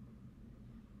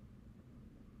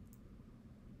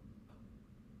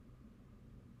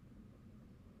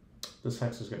 This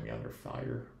hex is going to be under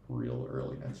fire real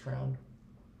early next round.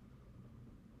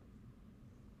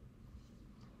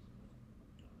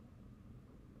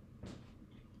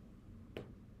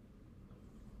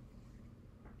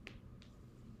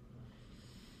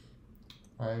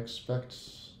 I expect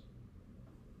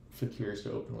fakirs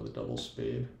to open with a double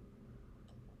spade.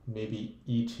 Maybe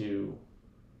e2,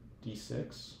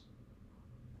 d6.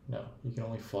 No, you can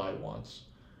only fly once.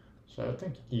 So I would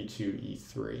think e2,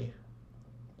 e3.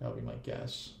 That would be my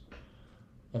guess.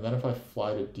 And then if I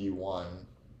fly to d1,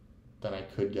 then I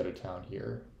could get a town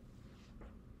here.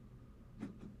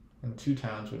 And 2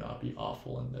 towns would not be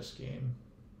awful in this game.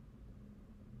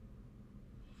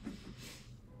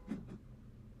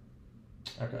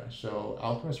 Okay, so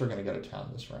alchemists are going to get a town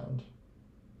this round.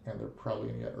 And they're probably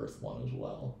going to get Earth 1 as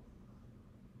well.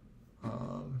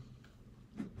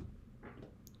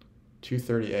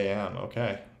 2:30 a.m.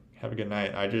 Okay, have a good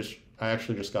night. I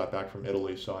actually just got back from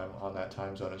Italy, so I'm on that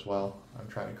time zone as well. I'm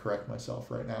trying to correct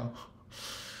myself right now.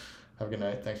 Have a good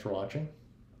night. Thanks for watching.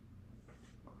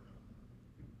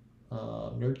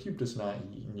 Nerdcube does not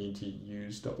need to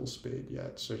use double spade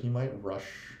yet, so he might rush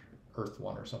Earth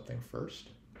 1 or something first.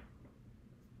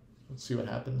 Let's see what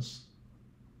happens.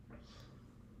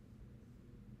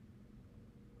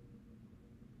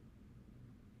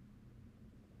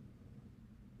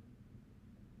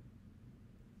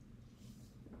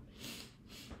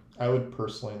 I would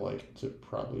personally like to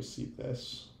probably see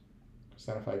this, because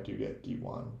then if I do get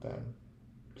d1,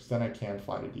 because then I can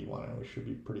fly to d1 and we should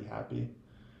be pretty happy.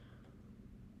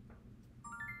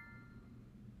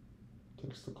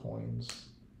 Takes the coins.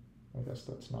 I guess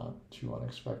that's not too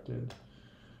unexpected.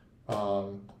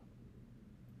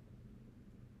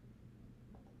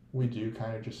 We do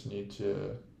kind of just need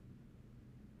to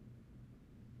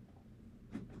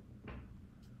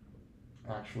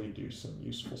actually do some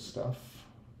useful stuff.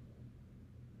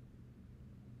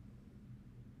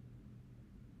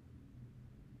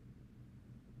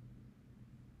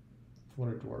 What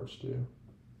do dwarves do?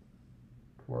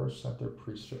 Dwarves sent their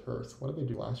priest to Earth. What did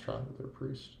they do last round with their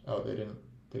priest? Oh, they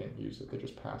didn't use it. They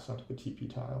just passed onto the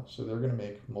TP tile. So they're going to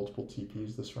make multiple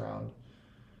TPs this round.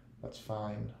 That's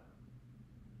fine.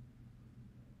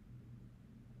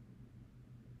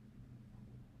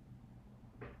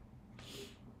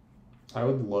 I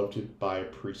would love to buy a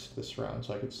priest this round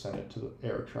so I could send it to the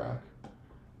air track.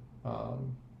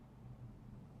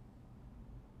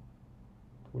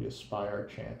 We aspire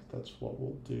chant, that's what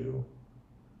we'll do.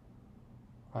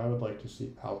 I would like to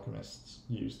see alchemists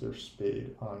use their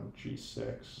spade on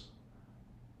g6,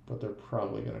 but they're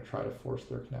probably going to try to force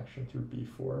their connection through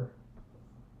b4,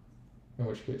 in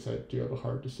which case I do have a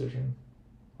hard decision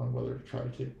on whether to try to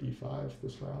take b5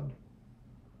 this round.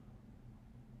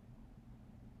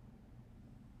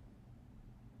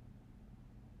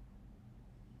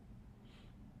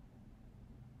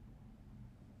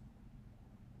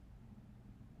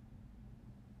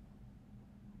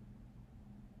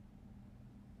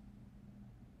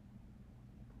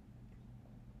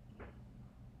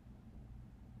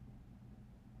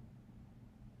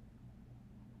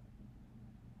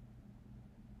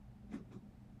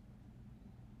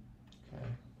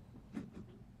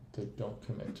 They don't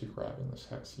commit to grabbing this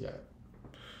hex yet.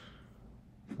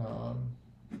 Though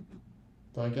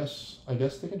I guess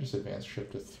they can just advance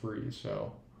ship to 3,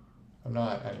 so I'm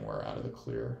not anywhere out of the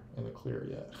clear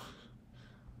yet.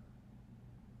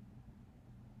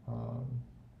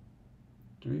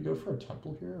 Do we go for a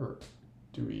temple here, or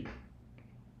do we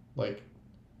Like,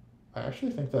 I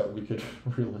actually think that we could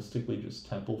realistically just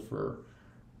temple for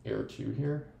air 2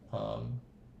 here.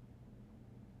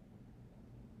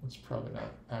 It's probably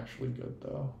not actually good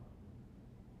though.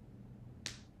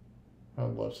 I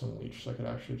would love some leech so I could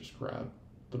actually just grab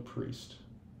the priest.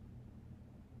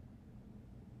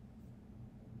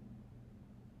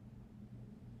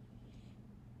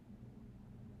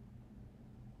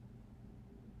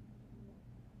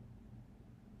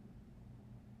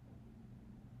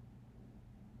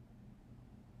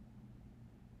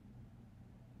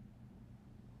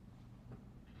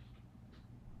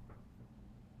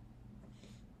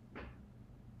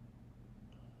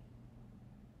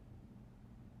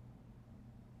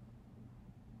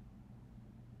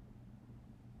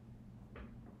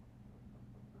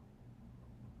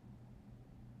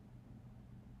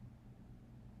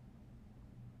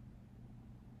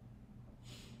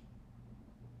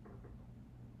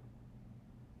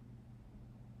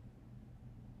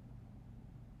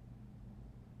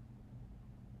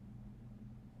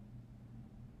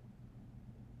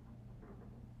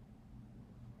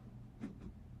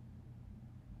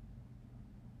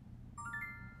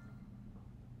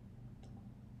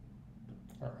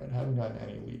 Alright, I haven't gotten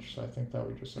any leech, so I think that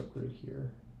we just upgrade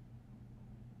here.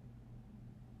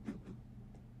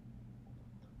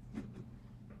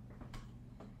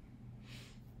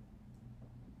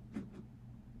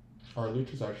 Our leech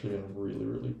has actually been really,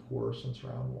 really poor since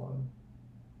round 1.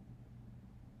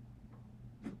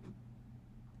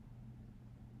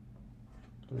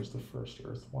 There's the first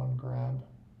Earth 1 grab.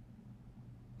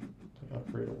 They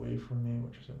upgrade away from me,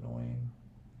 which is annoying.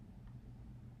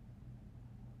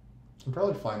 I'm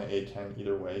probably fine at A10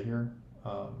 either way here,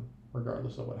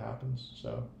 regardless of what happens.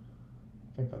 So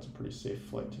I think that's a pretty safe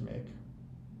flight to make.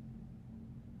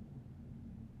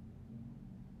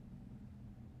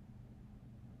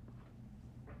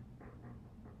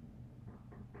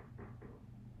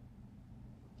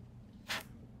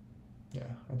 Yeah,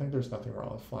 I think there's nothing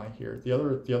wrong with flying here. The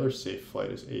other safe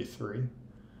flight is A3.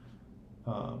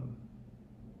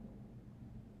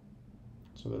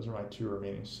 So those are my 2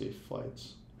 remaining safe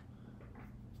flights.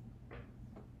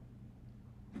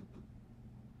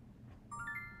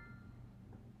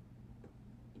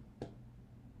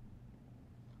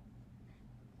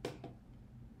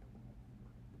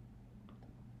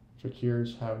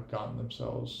 Fakirs have gotten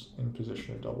themselves in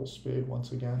position to double spade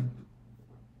once again.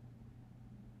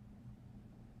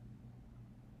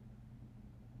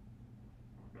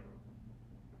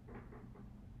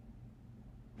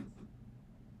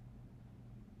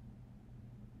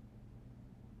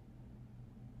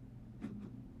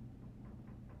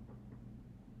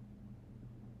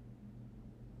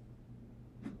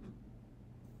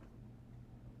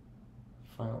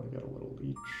 Finally get a little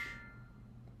leech.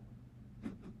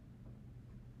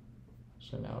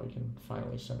 So now we can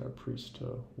finally send our priest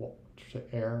to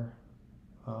air.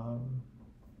 I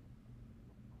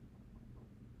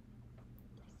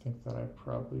think that I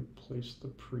probably placed the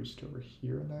priest over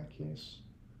here in that case.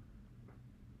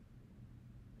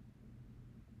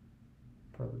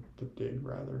 Or the dig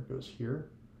rather goes here,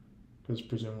 because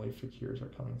presumably fakirs are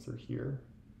coming through here.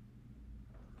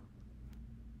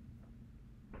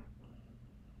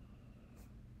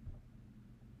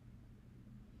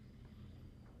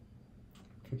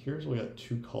 Fakirs will get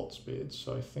 2 cult spades,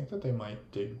 so I think that they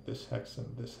might dig this hex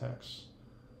and this hex.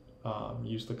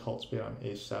 Use the cult spade on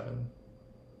A7.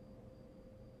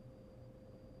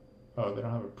 Oh, they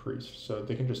don't have a priest, so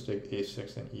they can just dig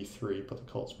A6 and E3, put the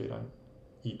cult spade on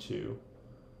E2.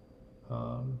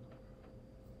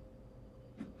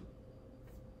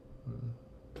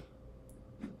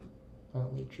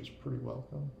 That leech is pretty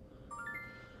welcome.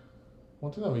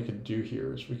 One thing that we could do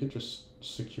here is we could just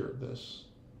secure this.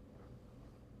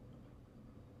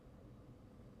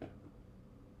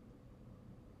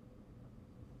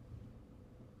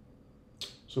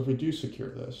 So if we do secure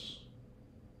this,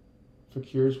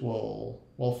 fakirs will,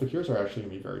 well, fakirs are actually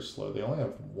going to be very slow. They only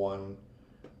have 1.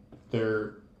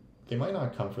 They might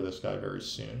not come for this guy very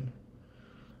soon.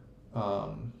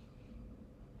 So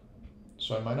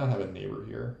I might not have a neighbor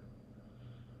here.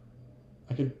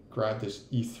 I could grab this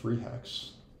E3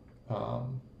 hex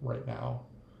right now.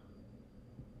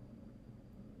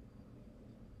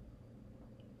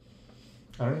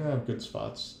 I don't even have good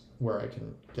spots where I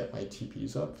can get my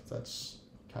TPs up. That's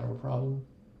kind of a problem.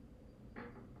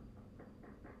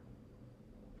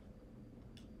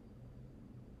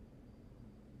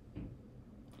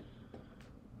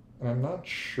 And I'm not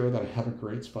sure that I have a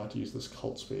great spot to use this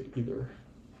cult spade either.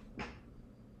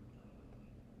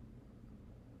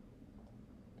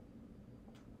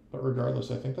 But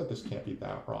regardless, I think that this can't be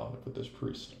that wrong to put this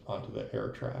priest onto the air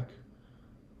track.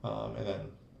 and then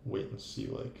wait and see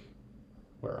like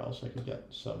where else I could get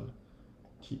some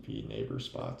TP neighbor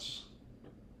spots.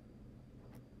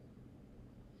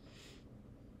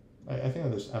 I think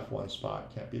that this F1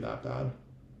 spot can't be that bad.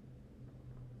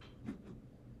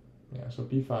 Yeah, so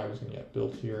B5 is going to get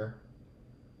built here.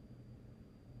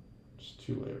 It's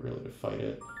too late really to fight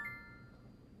it.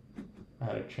 I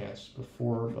had a chance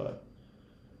before, but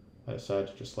I decided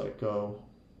to just let it go.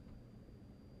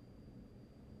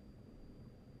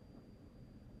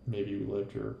 Maybe we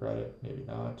live to regret it, maybe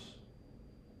not.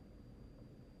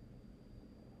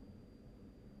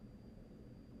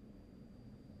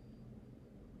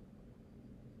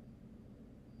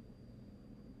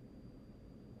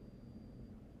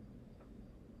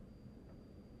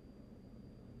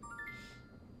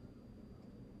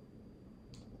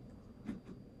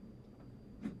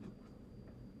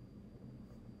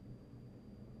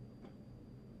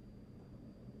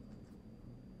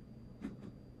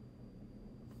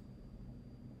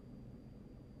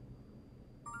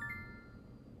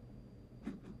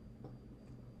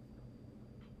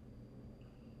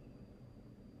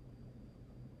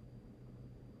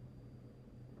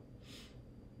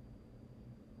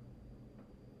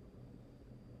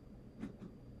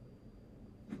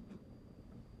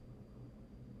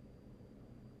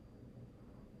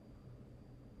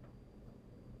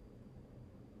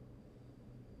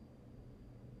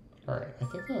 All right, I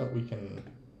think that we can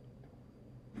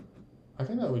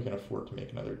afford to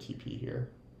make another TP here.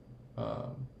 I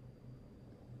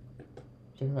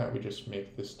think that we just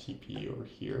make this TP over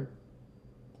here.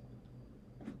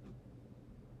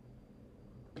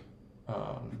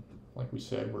 Like we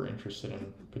said, we're interested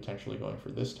in potentially going for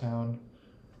this town.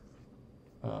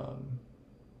 Our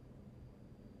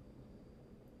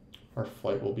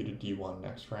flight will be to D1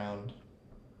 next round.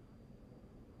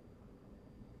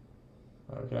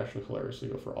 We could actually hilariously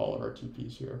go for all of our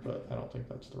TPs here, but I don't think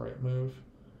that's the right move.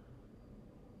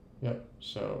 Yep,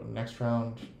 so next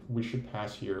round, we should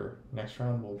pass here. Next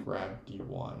round, we'll grab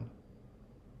D1.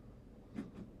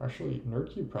 Actually,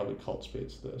 Nerdcube probably cult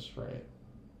spates this, right?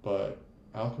 But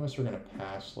alchemists are going to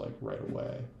pass, like, right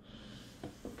away.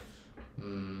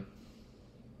 And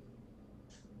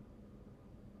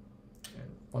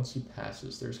once he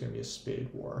passes, there's going to be a spade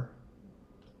war.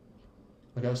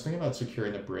 Like, I was thinking about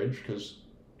securing the bridge, because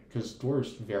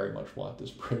dwarves very much want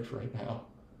this bridge right now.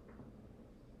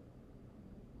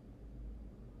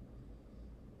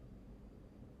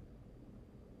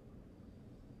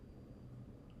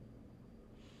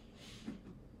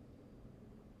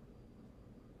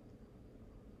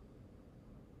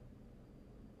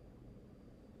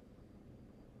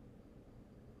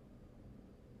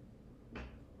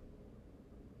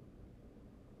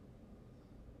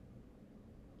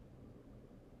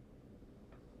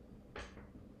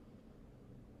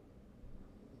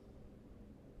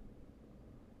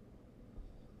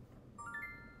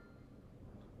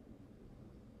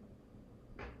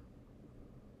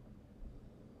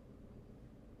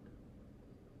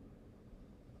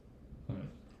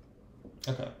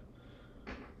 Okay.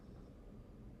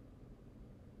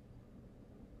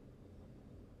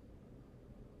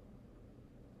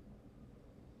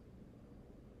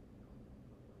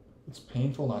 It's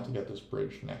painful not to get this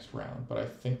bridge next round, but I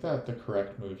think that the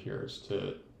correct move here is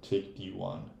to take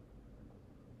D1.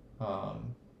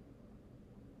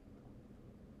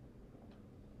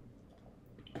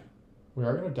 We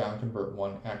are going to down convert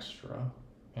one extra,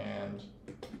 and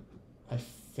I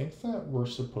think that we're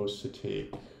supposed to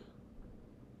take...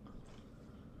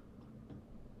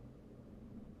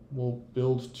 We'll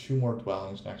build 2 more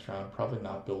dwellings next round, probably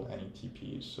not build any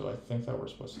TPs, so I think that we're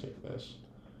supposed to take this.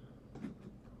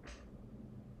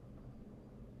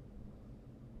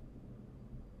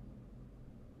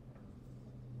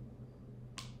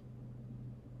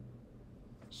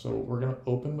 So we're going to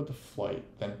open with the flight,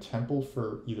 then temple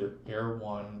for either air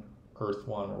 1, earth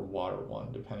 1, or water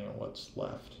 1, depending on what's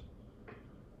left.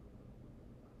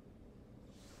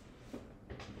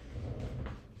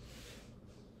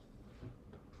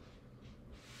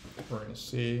 We're going to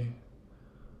see.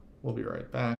 We'll be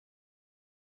right back.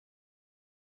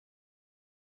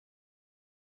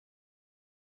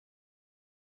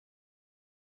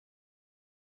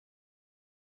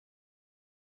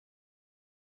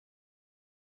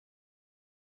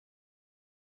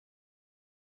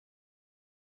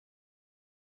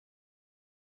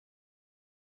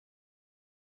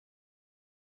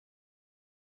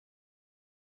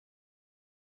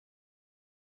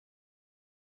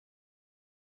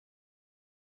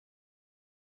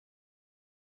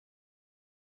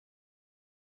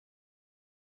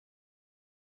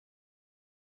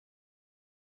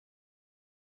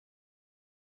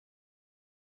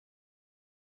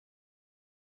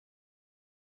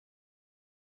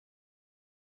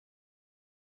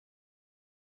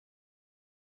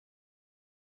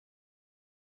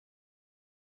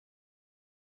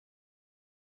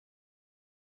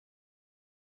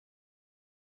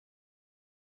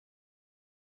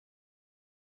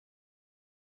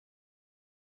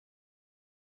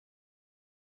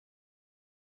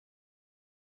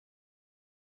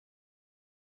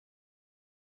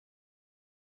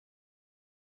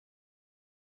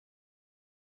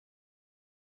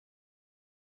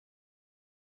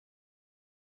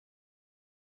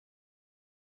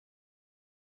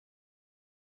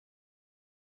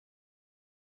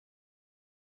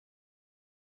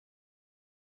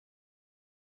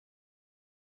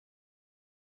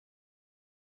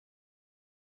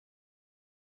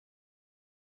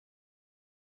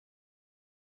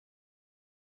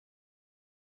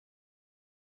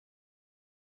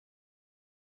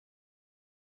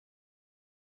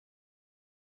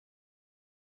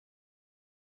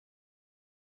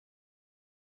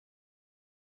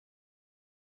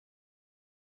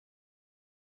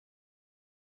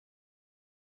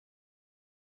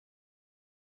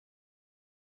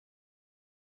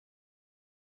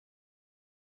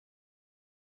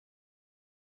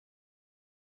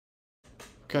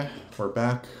 Okay, we're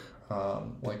back.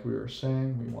 Like we were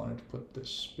saying, we wanted to put this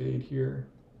spade here.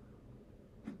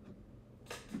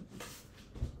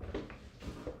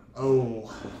 Oh,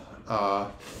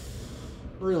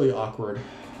 really awkward.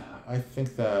 I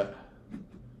think we're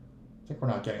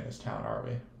not getting this town, are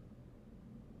we?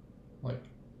 Like,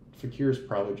 fakirs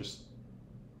probably just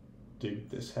dig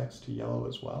this hex to yellow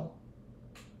as well.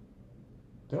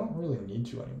 They don't really need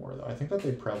to anymore, though. I think that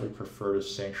they probably prefer to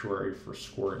sanctuary for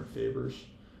scoring favors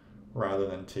rather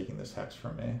than taking this hex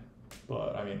from me.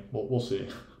 But, I mean, we'll see.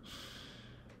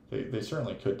 They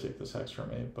certainly could take this hex from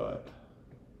me, but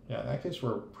yeah, in that case,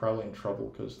 we're probably in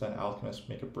trouble because then alchemists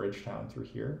make a bridge town through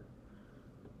here.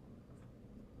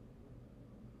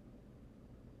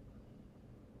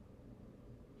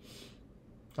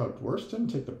 Oh, dwarves didn't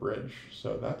take the bridge,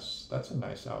 so that's a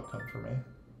nice outcome for me.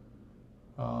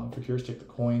 Fakirs take the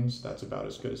coins. That's about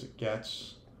as good as it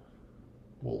gets.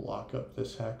 We'll lock up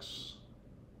this hex.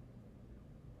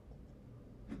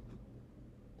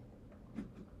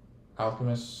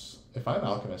 Alchemists, if I'm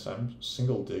alchemist, I'm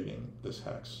single digging this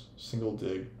hex. Single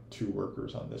dig 2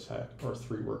 workers on this hex, or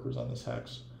 3 workers on this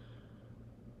hex.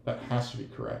 That has to be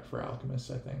correct for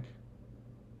alchemists, I think.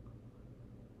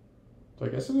 So I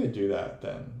guess if they do that,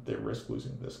 then they risk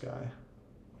losing this guy.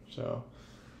 So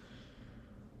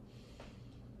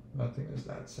nothing is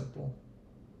that simple.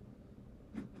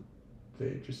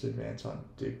 They just advance on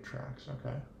dig tracks,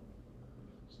 okay.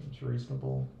 Seems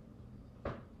reasonable.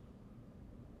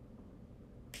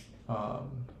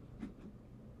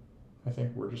 I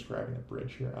think we're just grabbing the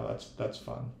bridge here. Oh, that's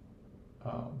fun.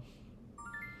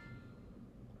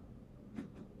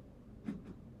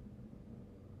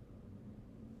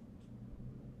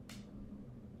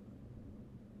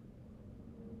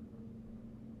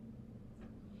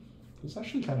 It's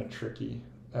actually kind of tricky.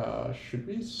 Should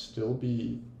we still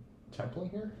be templing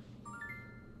here?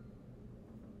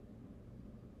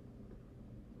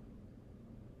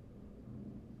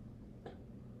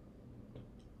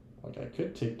 Like, I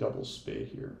could take double spade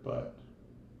here, but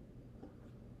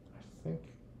I think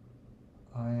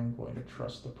I am going to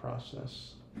trust the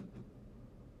process.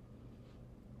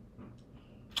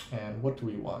 And what do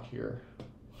we want here?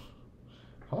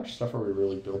 How much stuff are we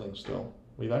really building still?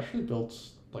 We've actually built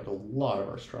like a lot of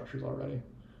our structures already.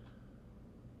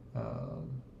 I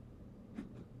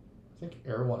think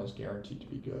air 1 is guaranteed to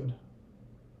be good.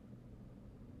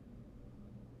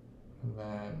 And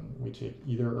then we take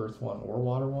either earth 1 or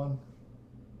water 1.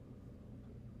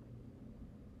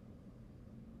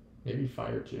 Maybe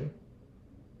fire 2.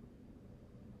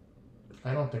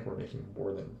 I don't think we're making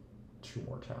more than 2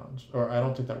 more towns. Or I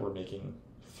don't think that we're making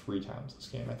 3 towns this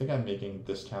game. I think I'm making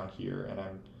this town here, and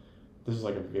this is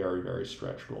like a very, very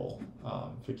stretch goal.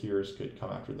 Fakirs could come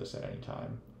after this at any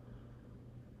time.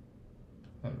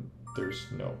 And there's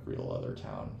no real other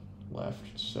town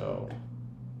left, so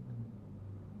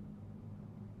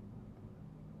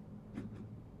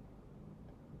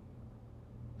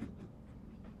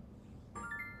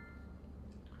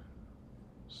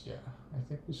yeah, I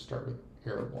think we start with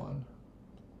air 1.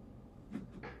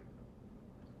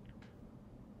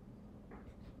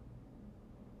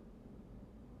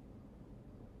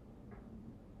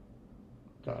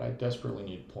 God, I desperately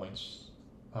need points.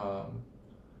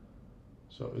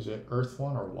 So is it earth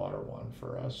 1 or water 1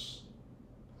 for us?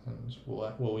 And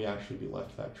will we actually be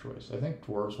left that choice? I think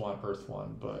dwarves want earth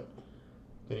 1, but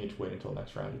they need to wait until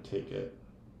next round to take it.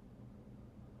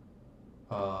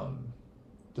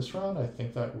 This round, I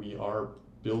think that we are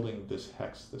building this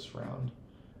hex this round,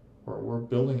 or we're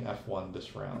building F1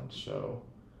 this round, so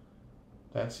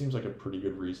that seems like a pretty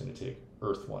good reason to take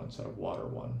earth 1 instead of water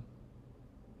 1.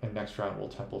 And next round we'll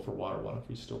temple for water 1 if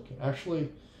we still can.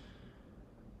 Actually,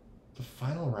 the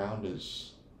final round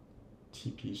is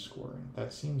TP scoring.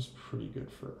 That seems pretty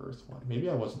good for earth 1. Maybe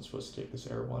I wasn't supposed to take this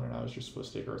air 1 and I was just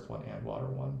supposed to take earth 1 and water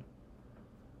 1.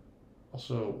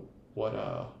 Also, what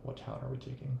town are we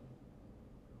taking?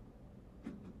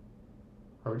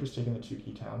 Are we just taking the 2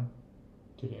 key town?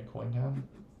 Taking a coin town?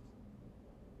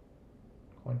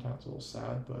 Coin town's a little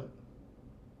sad, but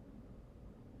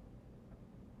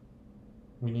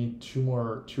we need 2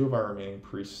 of our remaining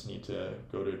priests need to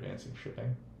go to advancing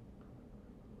shipping.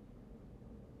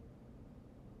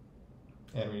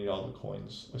 And we need all the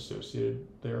coins associated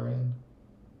therein.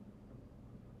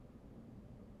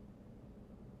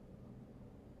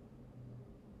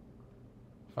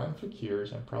 If I'm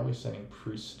fakirs, I'm probably sending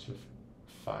priests to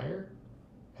fire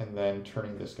and then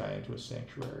turning this guy into a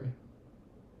sanctuary.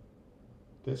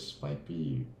 This might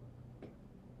be,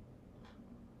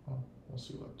 well, we'll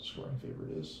see what scoring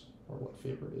favorite is, or what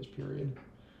favorite is, period.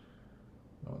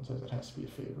 No one says it has to be a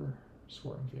favor,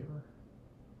 scoring favor.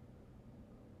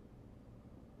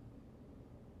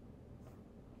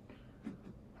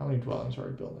 How many dwellings are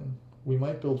we building? We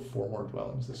might build 4 more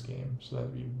dwellings this game, so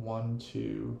that'd be 1,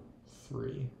 2,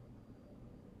 3.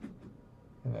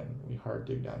 And then we hard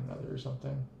dig down another or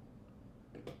something.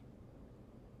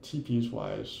 TPs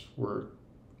wise, we're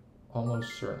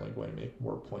almost certainly going to make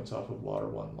more points off of Water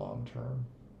 1 long term.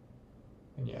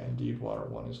 And yeah, indeed, Water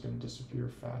 1 is going to disappear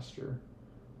faster.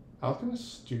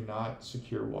 Alchemists do not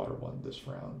secure Water 1 this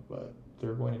round, but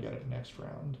they're going to get it next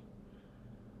round.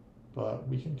 But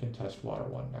we can contest Water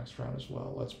 1 next round as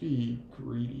well. Let's be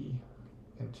greedy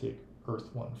and take Earth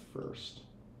 1 first.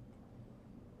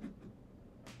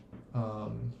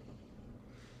 How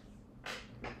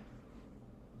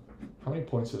many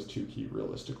points does 2 key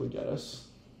realistically get us?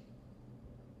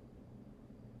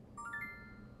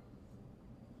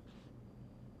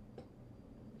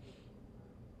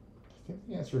 I think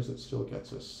the answer is it still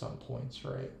gets us some points,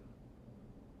 right?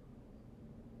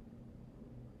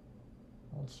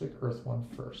 Let's take Earth 1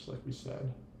 first, like we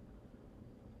said.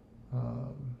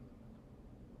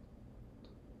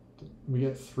 We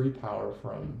get 3 power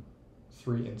from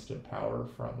 3 instant power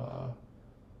from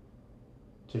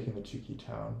taking the 2 key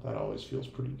town. That always feels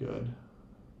pretty good.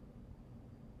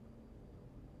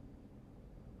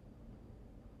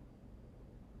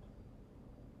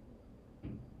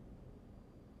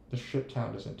 The ship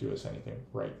town doesn't do us anything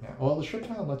right now. Well, the ship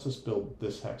town lets us build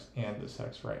this hex and this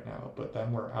hex right now, but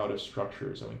then we're out of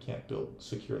structures and we can't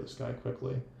secure this guy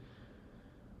quickly.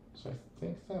 So I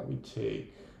think that we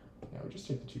take, yeah, we just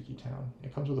take the 2 key town.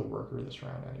 It comes with a worker this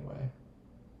round anyway.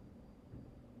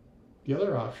 The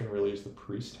other option really is the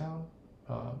priest town.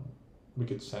 We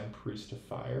could send priest to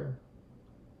fire.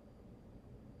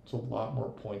 It's a lot more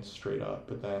points straight up,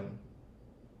 but then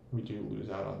we do lose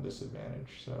out on this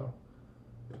advantage, so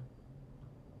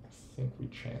I think we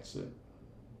chance it.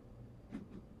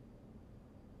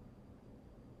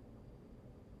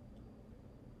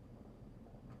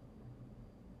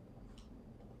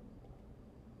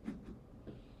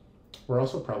 We're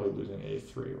also probably losing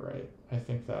A3, right? I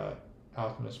think that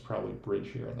alchemists probably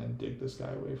bridge here and then dig this guy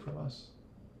away from us.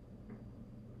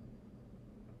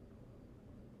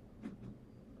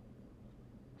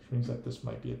 Which means that this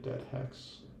might be a dead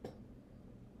hex.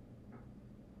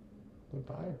 They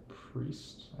buy a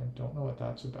priest? I don't know what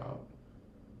that's about.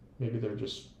 Maybe they're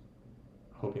just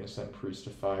hoping to send priest to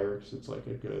fire because it's like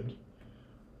a good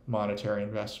monetary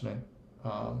investment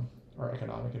or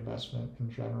economic investment in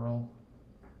general.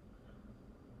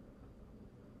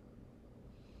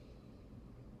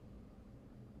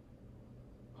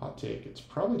 Hot take, it's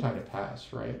probably time to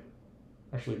pass, right?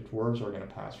 Actually, dwarves are going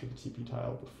to pass for the TP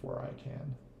tile before I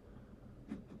can.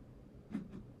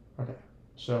 Okay,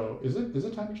 so is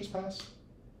it time to just pass?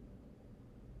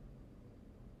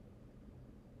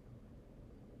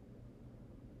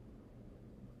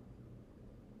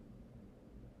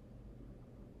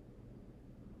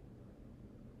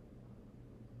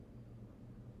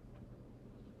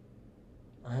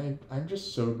 I'm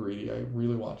just so greedy. I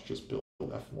really want to just build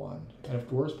F1. And if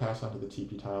dwarves pass onto the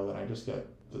TP tile, then I just get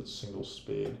the single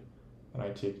spade. And I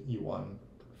take E1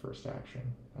 first action.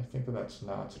 I think that that's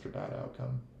not such a bad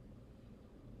outcome.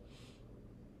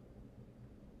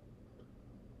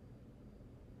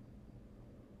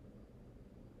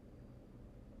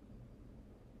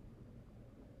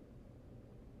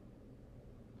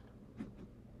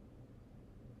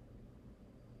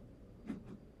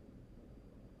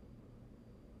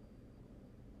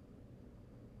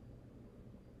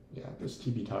 Yeah, this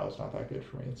TP tile is not that good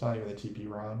for me. It's not even the TP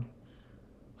round.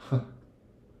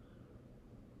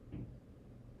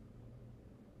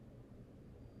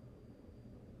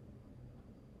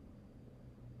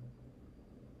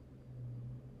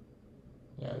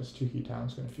 Yeah, this 2 key town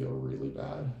is going to feel really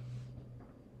bad.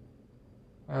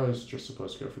 I was just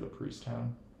supposed to go for the priest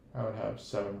town. I would have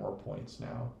 7 more points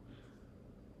now.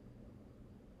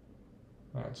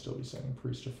 I'd still be sending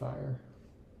priest to fire.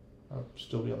 I'll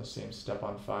still be on the same step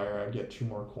on fire. I'd get 2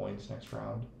 more coins next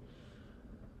round.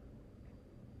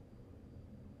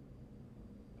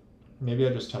 Maybe I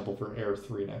just temple for air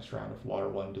 3 next round if water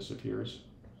 1 disappears.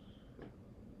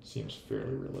 Seems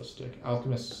fairly realistic.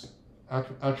 Alchemists,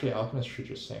 actually alchemists should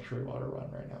just sanctuary water run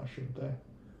right now, shouldn't they?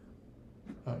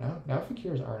 Oh, now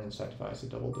fakirs aren't incentivized to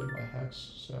double dig my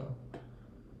hex, so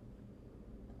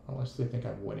unless they think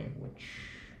I'm winning, which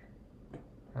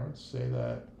I would say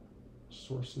that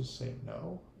sources say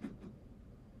no.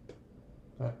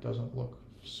 That doesn't look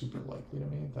super likely to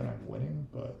me that I'm winning,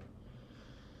 but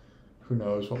who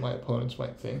knows what my opponents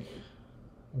might think.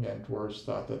 Again, dwarves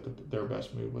thought that their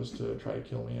best move was to try to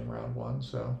kill me in round 1,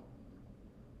 so.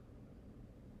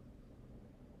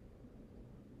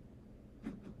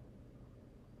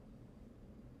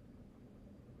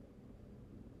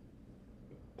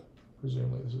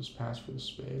 Presumably this is pass for the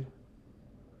spade.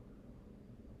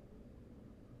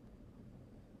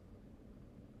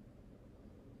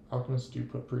 Alchemists do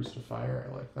put priest to fire,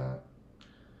 I like that.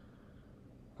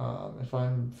 If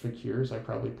I'm fakirs, I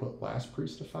probably put last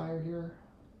priest to fire here.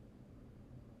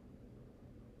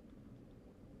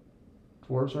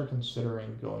 Dwarves are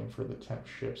considering going for the temp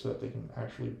ship so that they can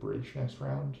actually bridge next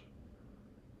round.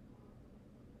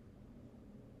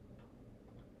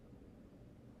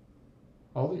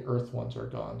 All the earth ones are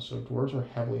gone, so dwarves are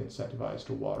heavily incentivized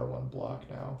to water one block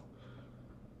now.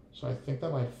 So I think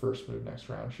that my first move next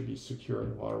round should be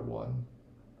securing water one.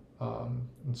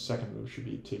 And second move should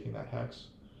be taking that hex.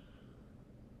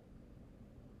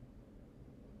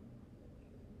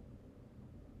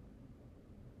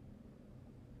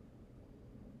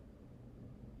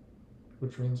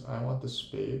 Which means I want the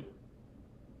spade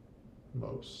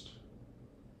most.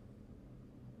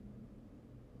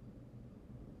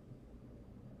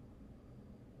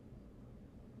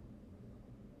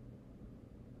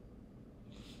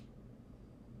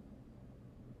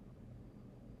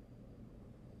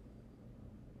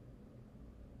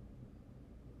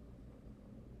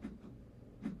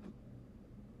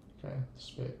 Okay, the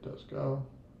spade does go.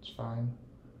 It's fine.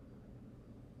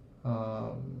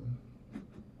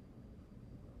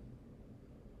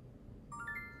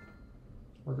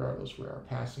 Regardless, we are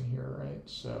passing here, right?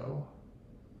 So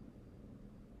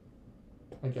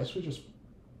I guess we just,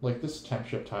 like, this temp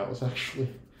ship tile is actually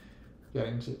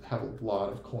getting to have a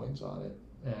lot of coins on it,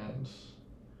 and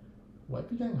might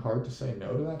be getting hard to say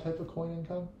no to that type of coin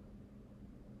income.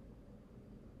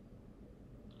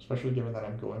 Especially given that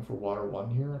I'm going for water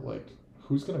one here. Like,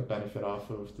 who's going to benefit off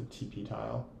of the TP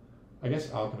tile? I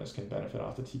guess alchemists can benefit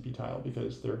off the TP tile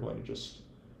because they're going to just...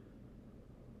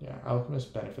 Yeah, alchemists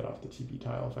benefit off the TP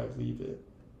tile if I leave it.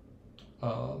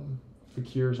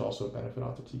 Fakirs also benefit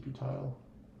off the TP tile.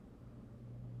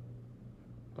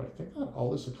 But I think that all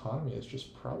this economy is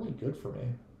just probably good for me.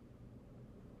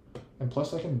 And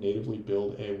plus I can natively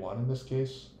build A1 in this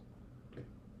case.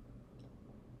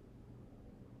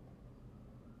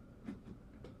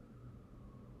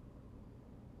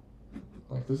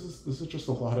 Like, this is just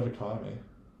a lot of economy.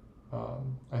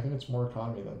 I think it's more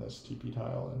economy than this TP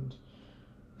tile, and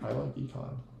I like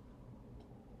econ.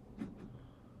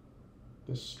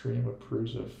 This stream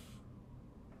approves of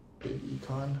big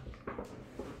econ.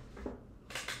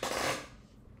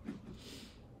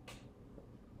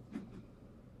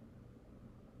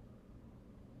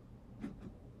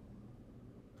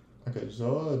 Okay,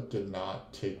 Zoa did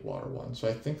not take water one, so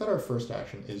I think that our first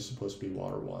action is supposed to be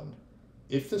water one.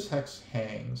 If this hex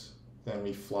hangs, then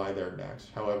we fly there next.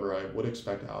 However, I would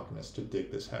expect alchemists to dig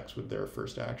this hex with their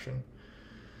first action.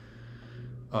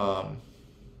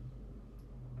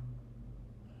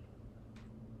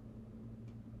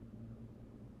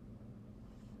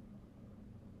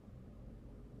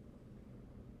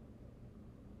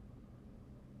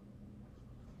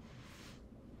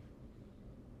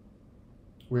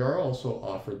 We are also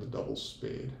offered the double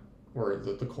spade, or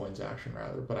the coins action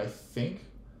rather, but I think,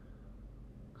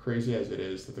 crazy as it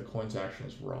is, that the coins action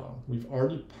is wrong. We've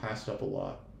already passed up a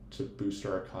lot to boost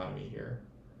our economy here.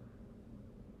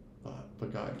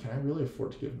 But God, can I really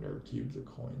afford to give Nerd Cube the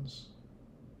coins?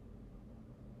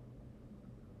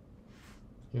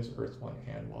 He has Earth 1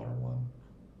 and Water 1.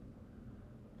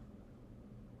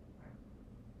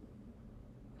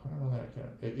 I don't know that I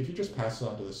can. If he just passes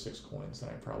on to the 6 coins,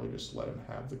 then I'd probably just let him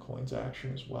have the coins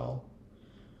action as well.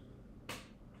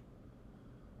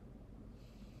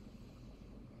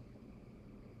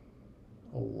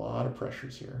 A lot of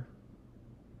pressures here.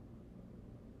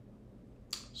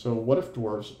 So what if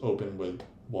dwarves open with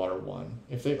water 1?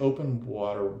 If they open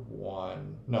water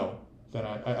 1, no, then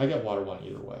I get water 1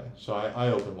 either way. So I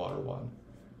open water 1.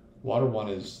 Water 1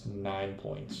 is 9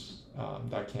 points.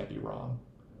 That can't be wrong.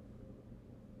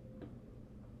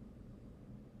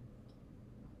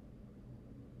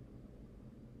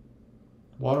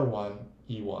 Water 1,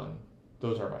 E1,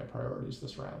 those are my priorities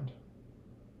this round.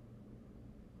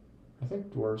 I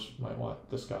think dwarves might want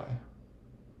this guy.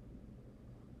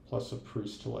 Plus a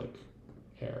priest to, like,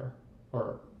 air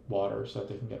or water so that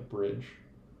they can get bridge.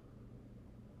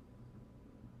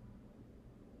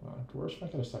 Dwarves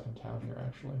might get a second town here,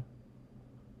 actually.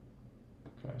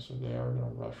 Okay, so they are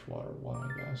going to rush water 1,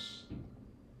 I guess.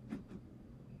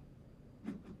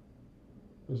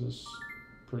 This is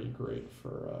pretty great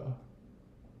for...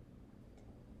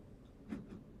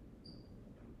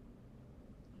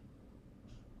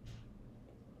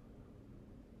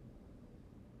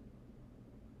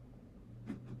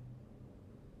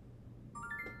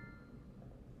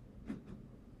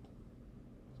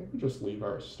 I think we just leave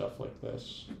our stuff like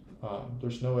this.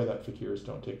 There's no way that fakirs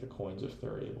don't take the coins if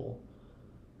they're able.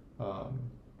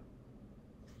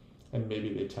 And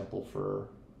maybe they temple for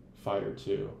fire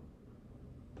too.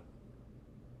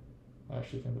 I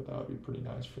actually think that that would be pretty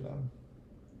nice for them.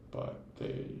 But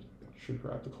they should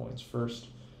grab the coins first.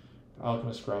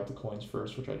 Alchemists grab the coins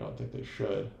first, which I don't think they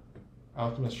should.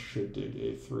 Alchemists should dig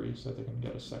A3 so that they can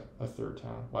get a third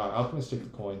town. Wow, alchemists take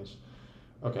the coins.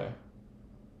 Okay.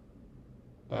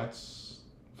 That's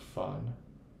fun.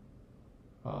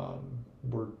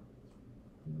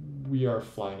 We are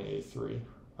flying A3.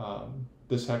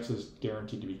 This hex is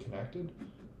guaranteed to be connected.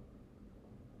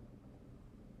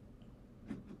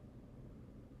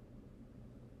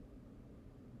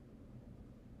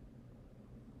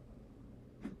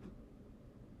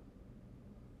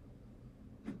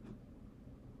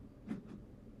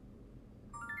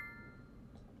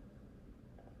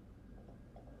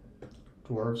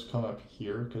 Dwarves come up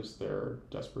here because they're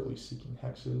desperately seeking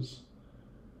hexes.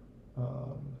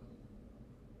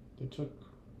 They took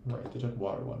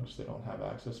water one because they don't have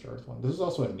access to earth one. This is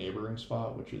also a neighboring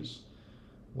spot, which is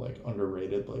like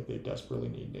underrated. Like they desperately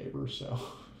need neighbors, so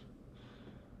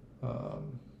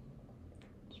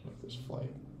let's make this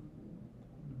flight.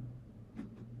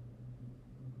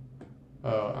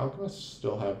 Alchemists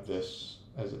still have this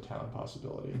as a town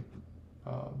possibility,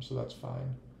 so that's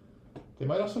fine. They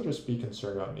might also just be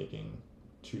concerned about making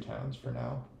 2 towns for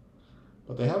now,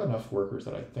 but they have enough workers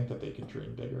that I think that they can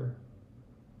dream bigger.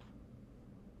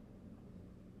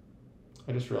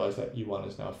 I just realized that E1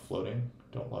 is now floating.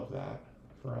 Don't love that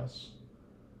for us.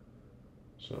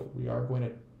 So we are going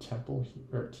to temple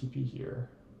or TP here,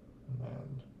 and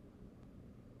then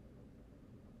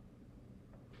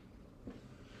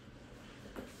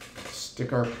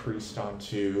stick our priest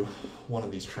onto one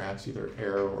of these tracks, either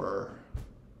air or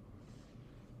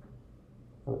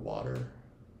water.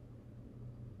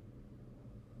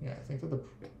 Yeah, I think that the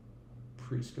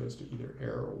priest goes to either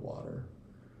air or water.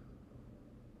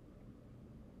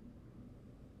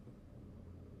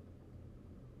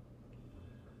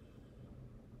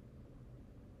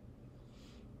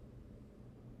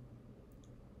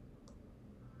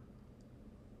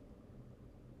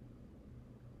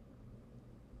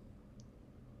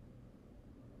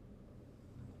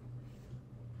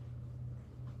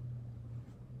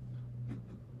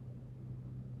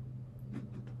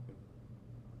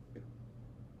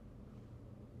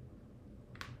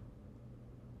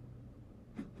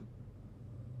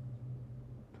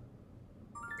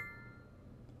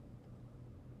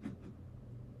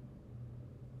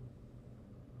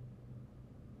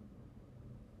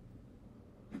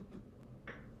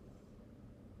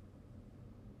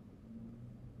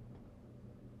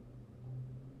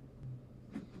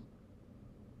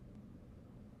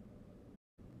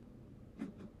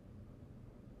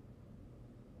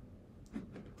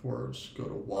 Dwarves go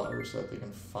to water so that they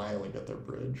can finally get their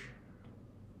bridge.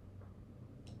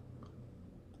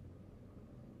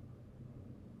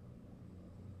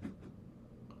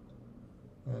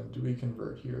 And do we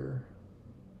convert here?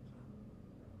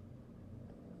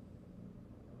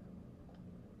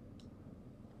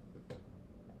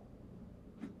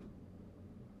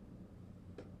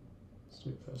 Let's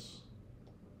do this.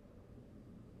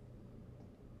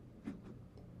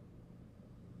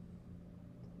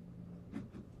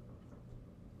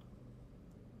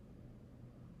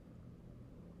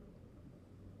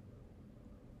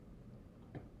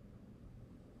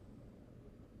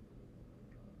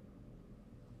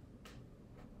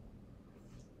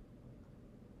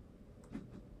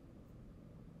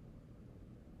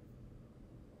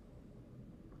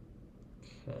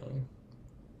 Okay.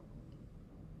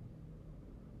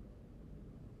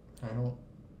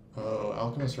 Oh,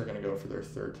 alchemists are going to go for their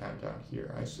 3rd town down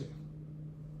here. I see.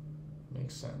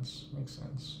 Makes sense. Makes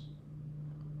sense.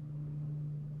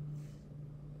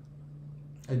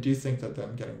 I do think that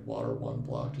them getting water 1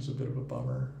 blocked is a bit of a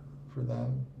bummer for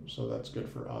them, so that's good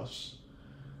for us.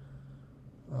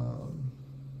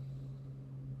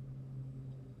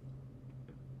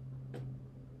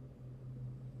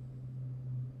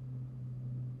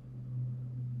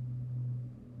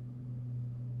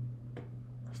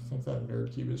 I think that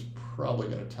nerd cube is probably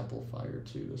going to temple fire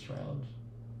too this round.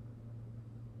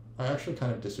 I actually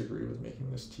kind of disagree with making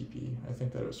this TP. I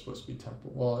think that it was supposed to be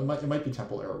temple. Well, it might be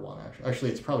temple air 1 actually.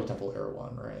 Actually, it's probably temple air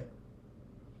 1, right?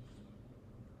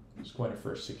 I'm just going to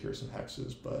first secure some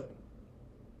hexes, but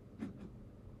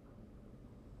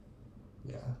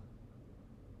yeah.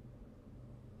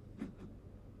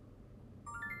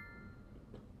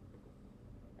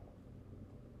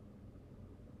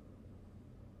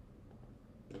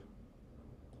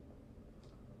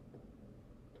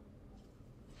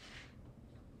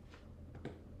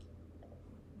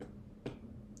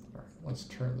 Let's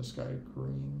turn this guy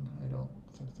green. I don't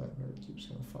think that nerd keeps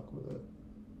gonna fuck with it.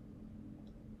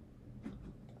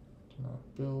 Do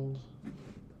not build.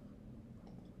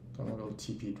 Then we'll go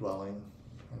TP dwelling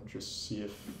and just see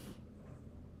if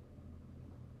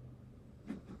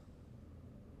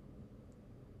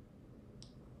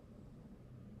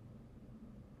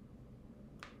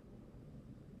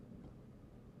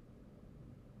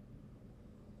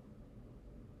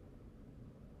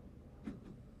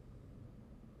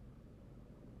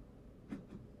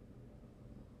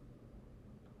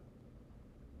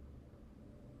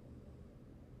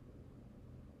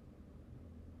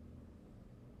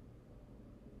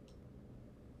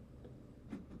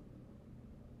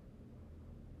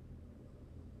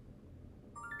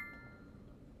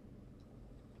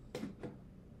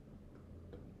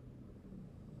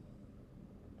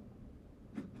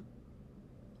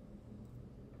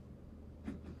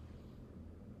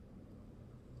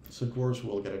so dwarves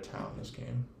will get a town this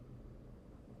game.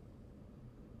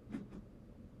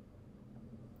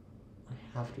 I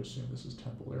have to assume this is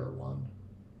Temple Era 1.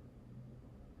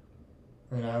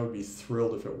 I mean, I would be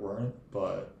thrilled if it weren't,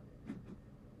 but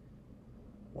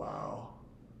wow.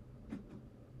 I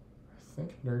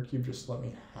think NerdCube just let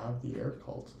me have the air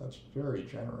cult. That's very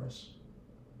generous.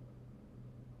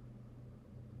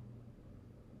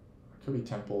 Could be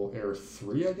Temple Air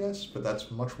 3, I guess, but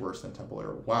that's much worse than Temple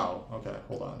Air. Wow, okay,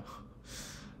 hold on.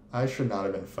 I should not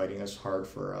have been fighting as hard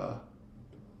for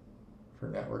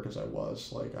network as I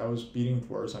was. Like, I was beating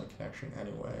dwarves on connection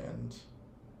anyway, and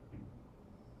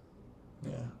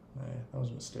yeah, that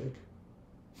was a mistake.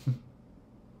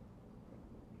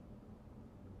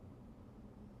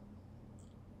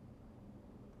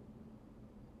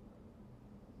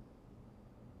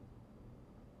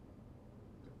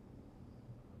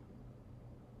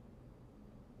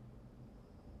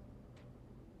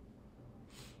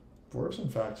 Dwarves, in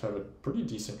fact, have a pretty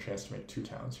decent chance to make 2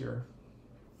 towns here.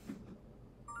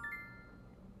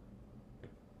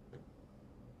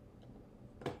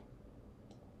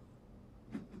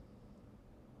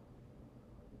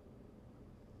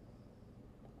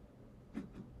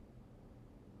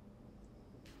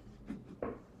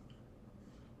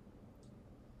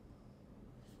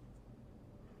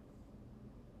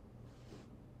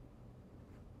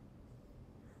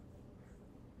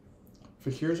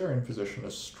 Fakirs are in position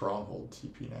to stronghold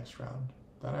TP next round.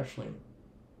 That actually,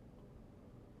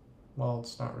 well,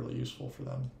 it's not really useful for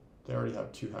them. They already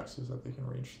have 2 hexes that they can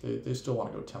reach. They still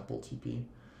want to go temple TP.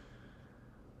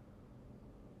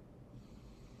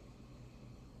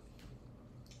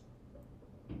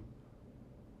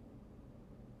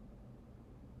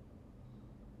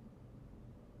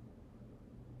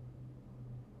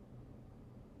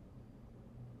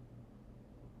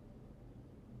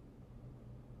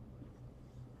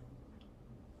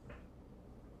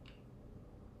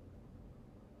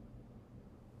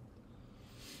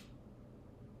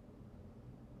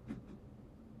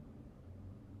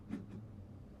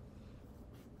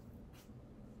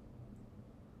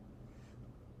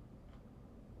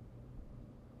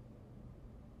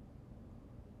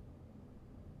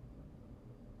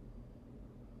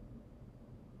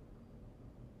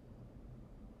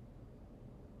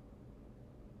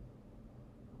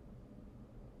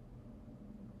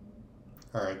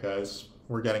 Alright guys,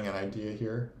 we're getting an idea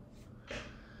here.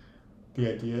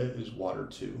 The idea is water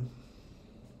 2.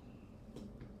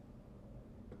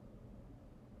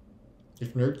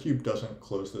 If NerdCube doesn't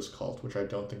close this cult, which I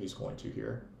don't think he's going to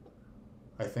here,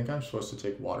 I think I'm supposed to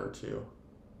take water 2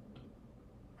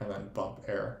 and then bump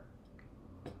air.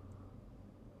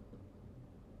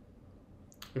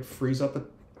 It frees up a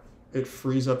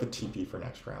TP for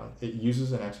next round. It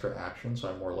uses an extra action, so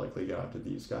I'm more likely to get onto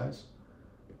these guys.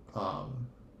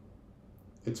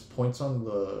 It's points on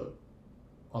the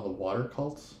water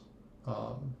cult.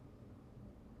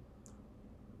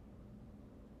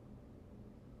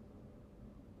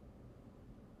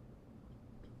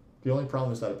 The only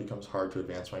problem is that it becomes hard to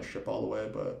advance my ship all the way,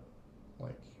 but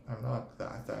like I'm not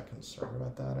that concerned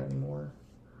about that anymore.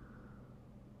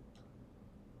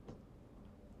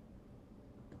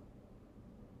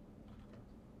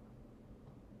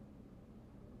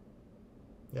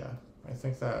 Yeah, I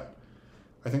think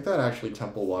that actually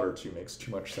Temple Water 2 makes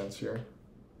too much sense here.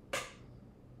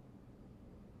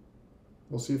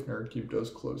 We'll see if NerdCube does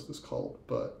close this cult,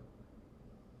 but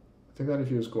I think that if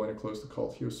he was going to close the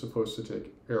cult, he was supposed to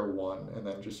take Air 1 and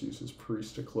then just use his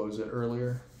priest to close it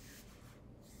earlier.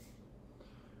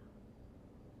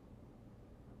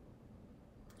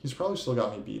 He's probably still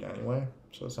got me beat anyway,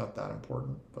 so it's not that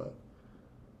important, but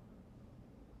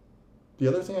the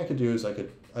other thing I could do is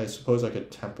I suppose I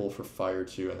could temple for fire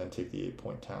 2 and then take the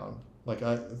 8-point town. Like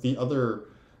the other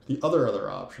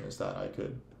option is that I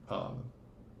could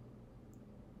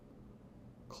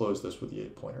close this with the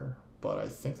 8-pointer, but I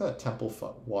think that Temple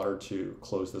Water to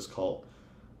close this cult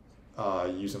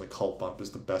using the cult bump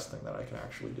is the best thing that I can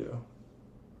actually do.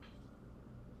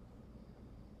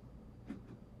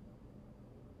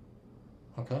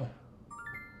 Okay.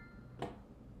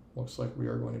 Looks like we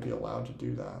are going to be allowed to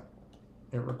do that.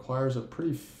 It requires a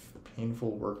pretty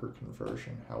painful worker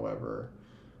conversion. However,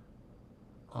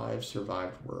 I've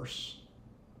survived worse.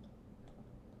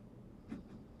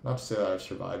 Not to say that I've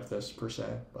survived this per se,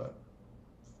 but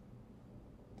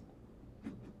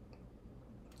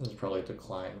this is probably a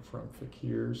decline from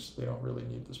fakirs. They don't really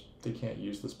need this. They can't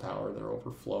use this power. They're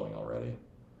overflowing already.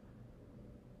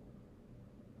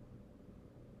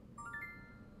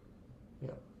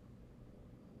 Yep.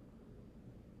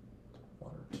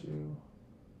 1 or 2.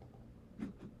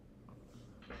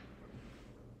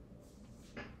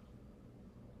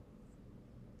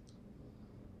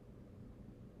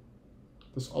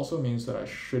 This also means that I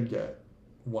should get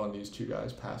one of these two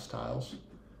guys past tiles,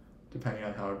 depending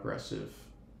on how aggressive.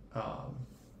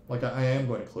 Like I am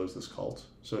going to close this cult,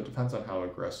 so it depends on how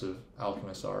aggressive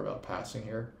alchemists are about passing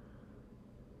here.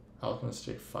 Alchemists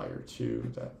take fire too.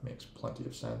 That makes plenty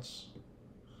of sense.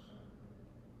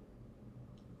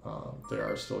 They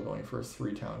are still going for a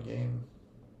 3-town game.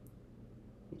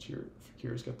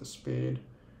 Fakirs get the spade,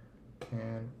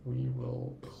 and we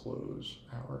will close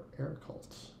our air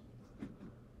cult.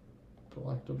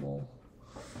 Delectable.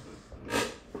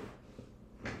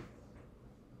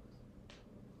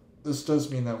 This does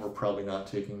mean that we're probably not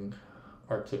taking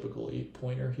our typical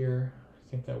 8-pointer here.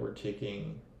 I think that we're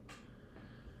taking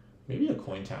maybe a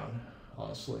coin town,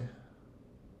 honestly.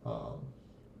 Okay.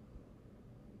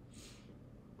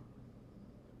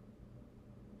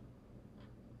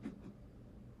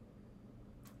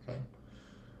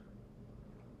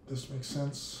 This makes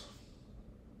sense.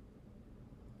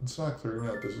 It's not clear to me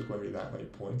that this is going to be that many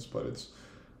points, but it's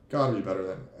got to be better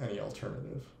than any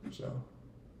alternative. So,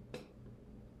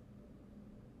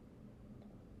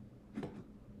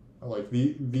 like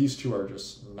these two are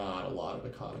just not a lot of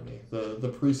economy.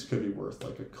 The priest could be worth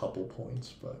like a couple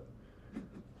points, but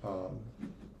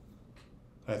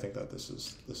I think that this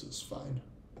is fine.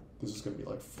 This is going to be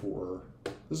like 4.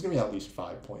 This is going to be at least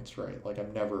 5 points, right? Like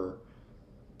I'm never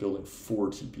building 4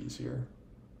 TPs here.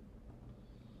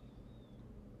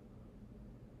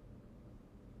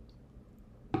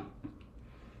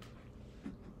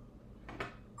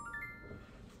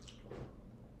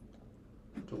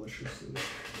 Deliciously.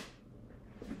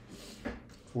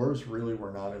 Dwarves really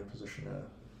were not in position to.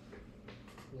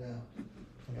 Yeah,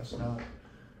 I guess not.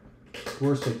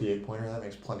 Dwarves take the 8-pointer. That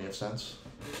makes plenty of sense.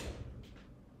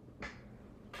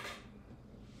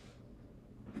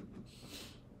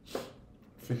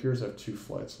 Fakirs have 2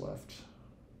 flights left.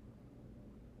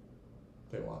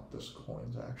 They want this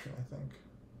coins action, I think.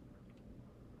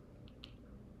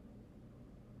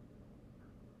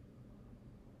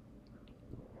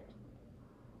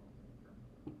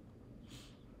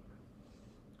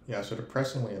 Yeah, so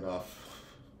depressingly enough,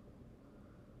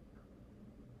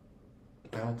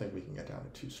 I don't think we can get down to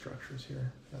 2 structures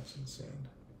here. That's insane.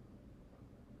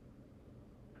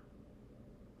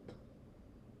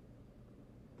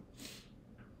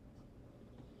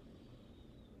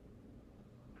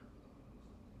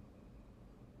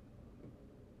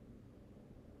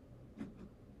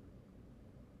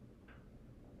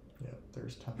 Yep,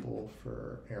 there's Temple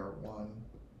for Air 1.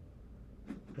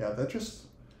 Yeah, that just...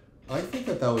 I think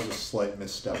that was a slight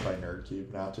misstep by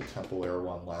NerdCube, not to Temple Air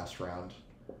 1 last round.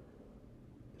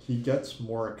 He gets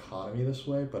more economy this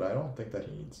way, but I don't think that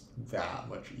he needs that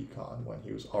much econ when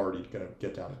he was already going to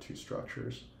get down to 2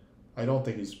 structures. I don't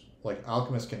think he's... Like,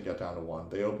 Alchemist can get down to 1.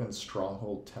 They opened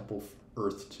Stronghold, Temple,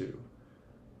 Earth 2.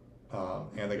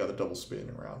 And they got the double spade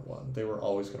in round 1. They were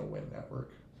always going to win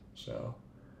Network. So,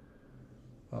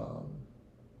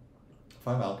 if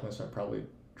I'm Alchemist, I'm probably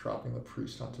dropping the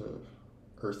Priest onto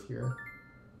Earth here.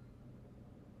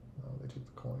 Oh, they took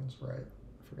the coins, right.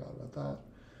 I forgot about that.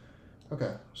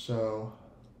 Okay, so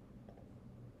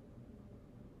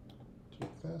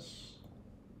take this.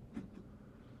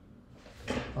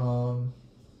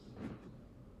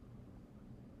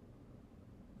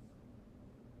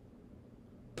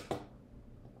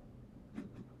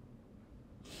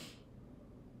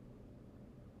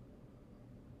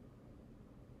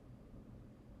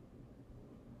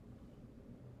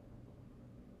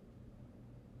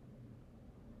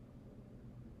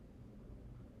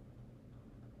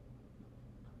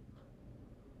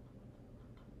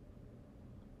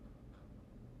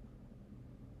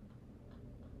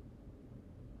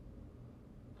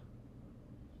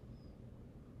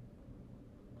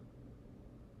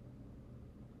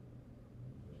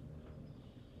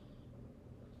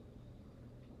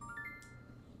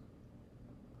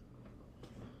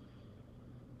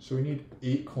 So we need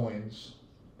 8 coins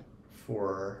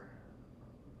for,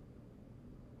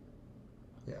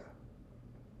 yeah.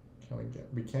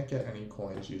 We can't get any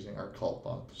coins using our cult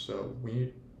bump, so we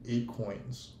need 8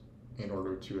 coins in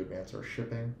order to advance our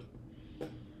shipping.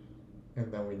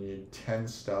 And then we need 10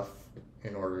 stuff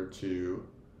in order to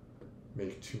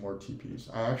make 2 more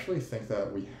TPs. I actually think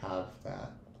that we have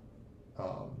that.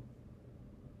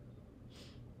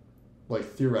 Like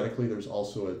theoretically, there's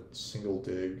also a single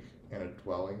dig and a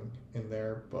dwelling in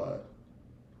there, but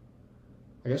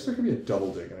I guess there could be a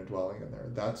double dig and a dwelling in there.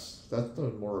 That's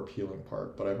the more appealing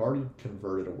part, but I've already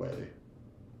converted away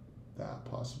that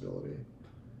possibility.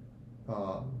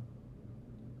 But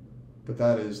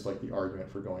that is like the argument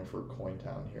for going for Coin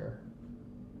Town here.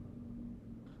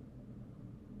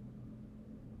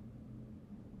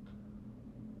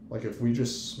 Like if we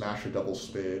just smash a double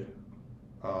spade,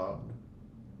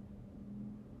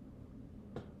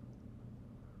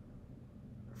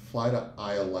 fly to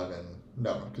I-11.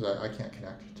 No, because I can't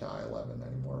connect to I-11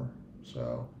 anymore.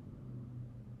 So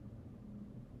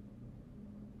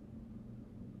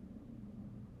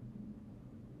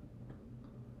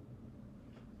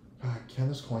God, can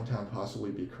this Coin Town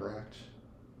possibly be correct?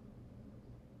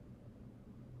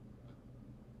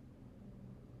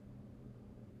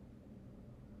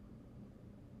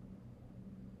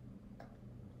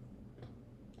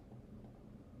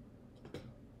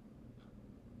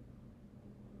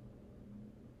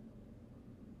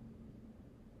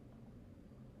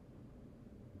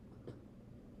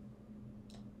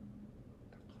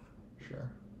 Sure,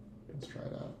 let's try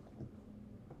it out.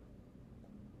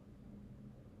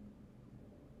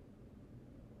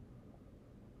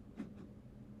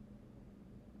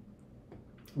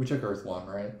 We took Earth 1,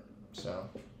 right? So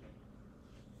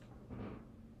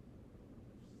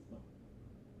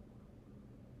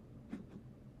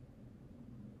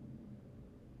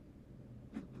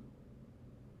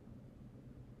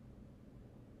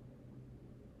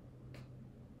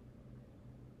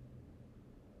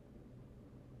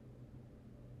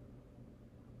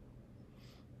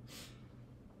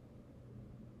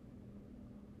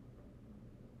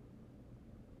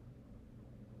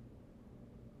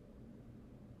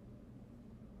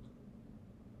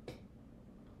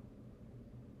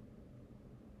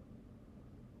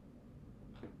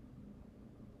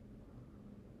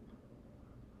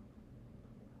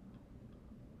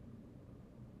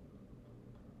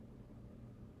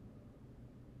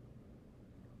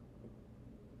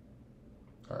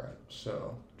all right,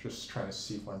 so just trying to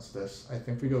sequence this. I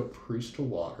think we go Priest to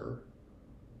Water.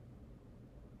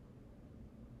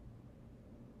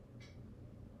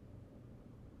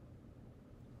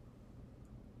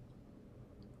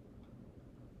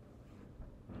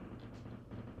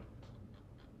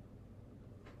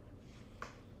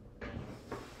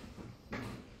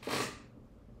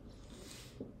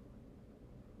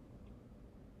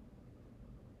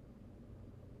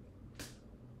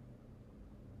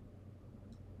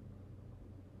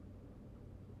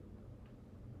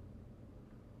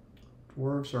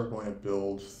 Dwarves are going to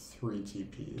build 3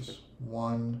 TPs.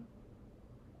 1,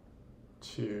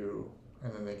 2,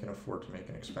 and then they can afford to make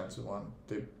an expensive one.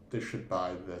 They should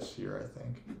buy this here, I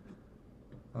think.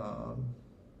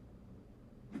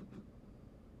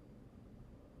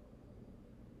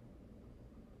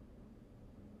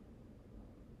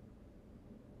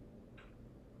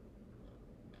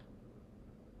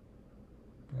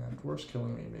 Yeah, dwarves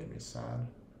killing me made me sad.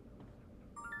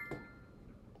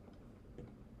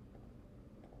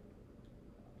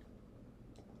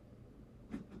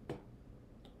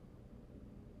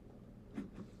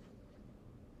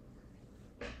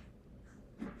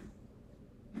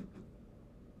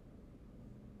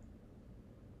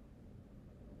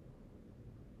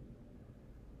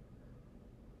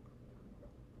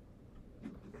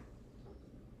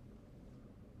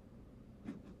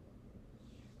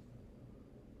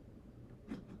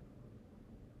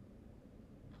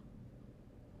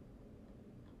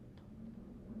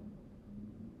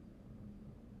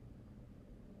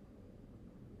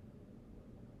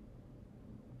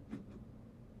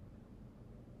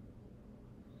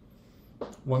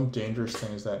 One dangerous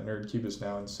thing is that NerdCube is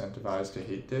now incentivized to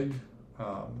hate dig.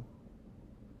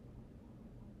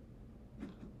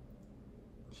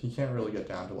 He can't really get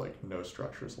down to like no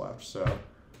structures left, so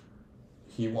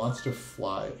he wants to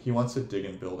fly. He wants to dig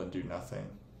and build and do nothing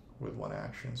with 1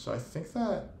 action. So I think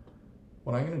that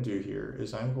what I'm going to do here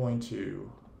is I'm going to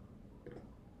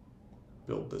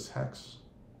build this hex.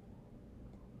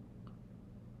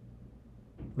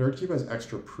 NerdCube has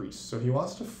extra priests, so he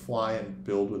wants to fly and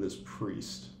build with his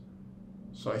priest.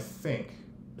 So I think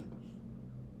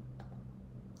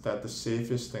that the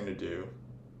safest thing to do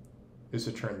is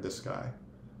to turn this guy.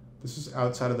 This is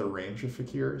outside of the range of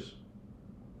fakirs,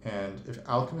 and if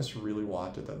alchemists really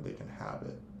want it, then they can have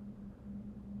it.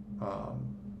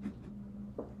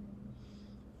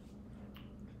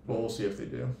 Well, we'll see if they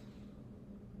do.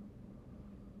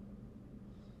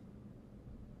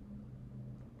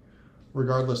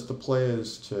 Regardless, the play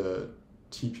is to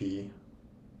TP.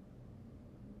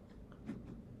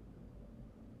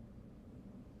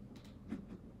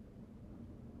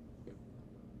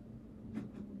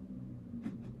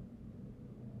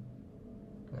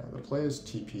 Yeah, the play is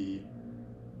TP,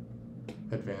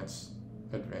 advance,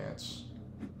 advance,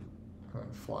 and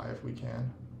then fly if we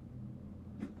can.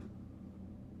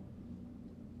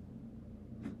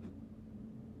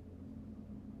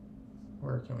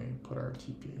 Where can we put our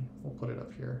TP? We'll put it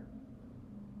up here.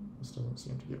 This doesn't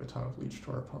seem to give a ton of leech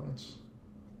to our opponents.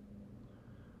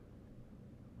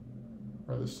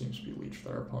 Or this seems to be leech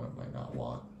that our opponent might not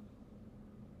want.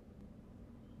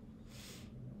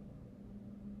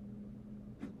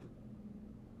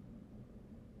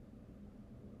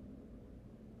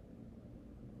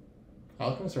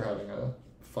 Alchemists are having a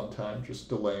fun time just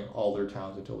delaying all their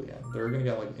towns until the end. They're going to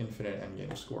get like infinite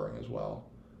endgame scoring as well.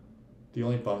 The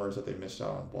only bummer is that they missed out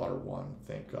on water 1,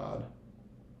 thank God.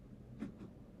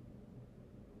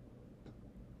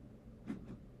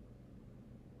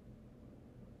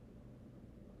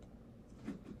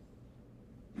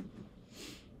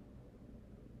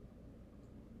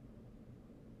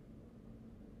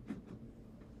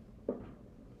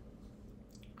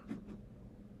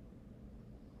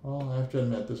 Well, I have to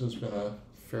admit, this has been a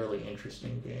fairly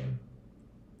interesting game,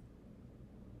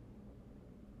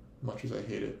 much as I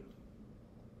hate it.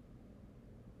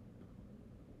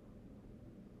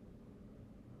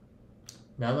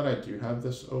 Now that I do have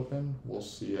this open, we'll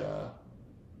see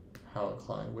how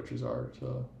inclined witches are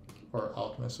to, or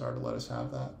alchemists are to let us have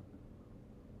that.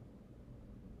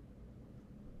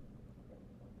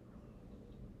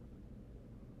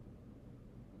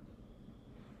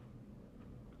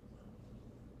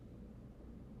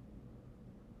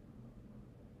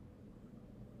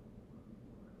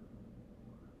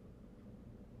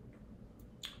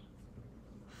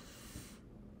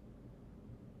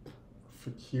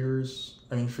 Fakirs,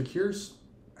 I mean, fakirs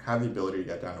have the ability to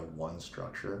get down to 1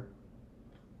 structure.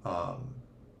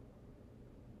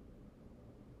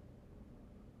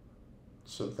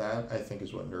 So that, I think,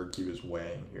 is what Nurgu is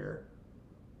weighing here.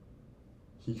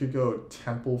 He could go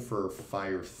temple for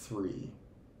fire 3.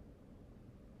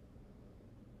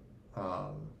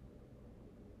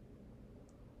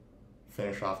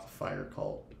 Finish off the fire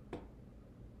cult.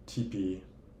 TP,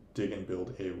 dig and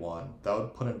build A1. That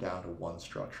would put him down to 1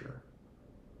 structure.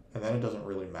 And then it doesn't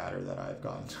really matter that I've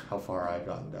gotten, how far I've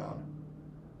gotten down.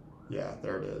 Yeah,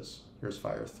 there it is. Here's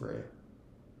fire 3.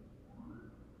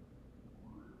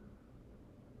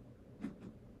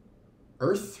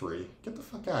 Earth 3? Get the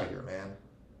fuck out of here, man.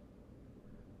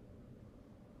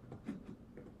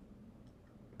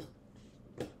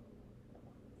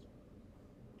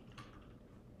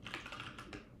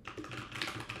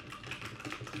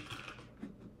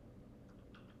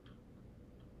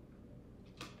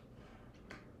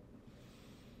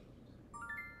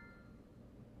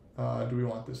 Do we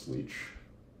want this leech?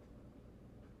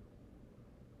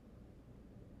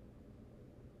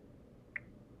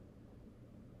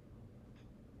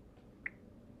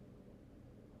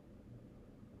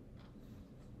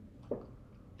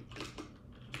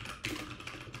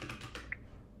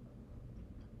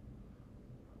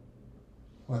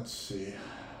 Let's see.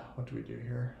 What do we do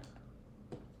here?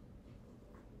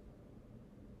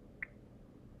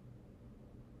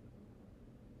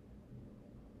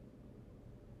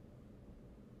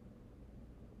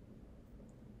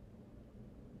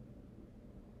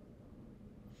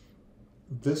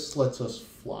 This lets us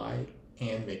fly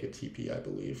and make a TP, I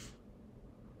believe.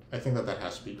 I think that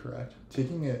has to be correct.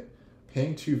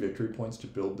 Paying 2 victory points to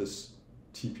build this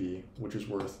TP, which is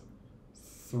worth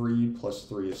 3 plus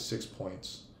 3 is 6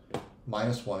 points.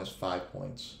 Minus 1 is 5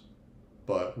 points.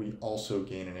 But we also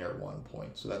gain an air 1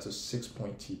 point. So that's a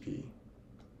 6-point TP.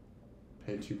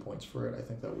 Pay 2 points for it. I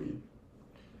think that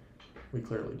we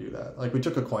clearly do that. Like, we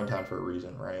took a coin town for a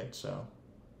reason, right? So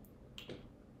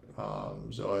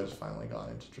Zoa has finally gone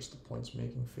into just the points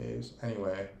making phase.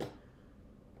 Anyway,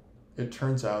 it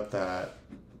turns out that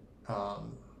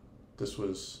this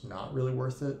was not really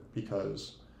worth it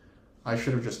because I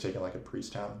should have just taken like a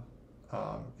priest town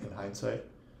in hindsight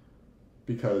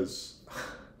because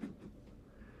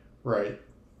right,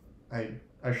 I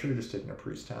should have just taken a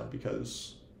priest town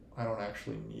because I don't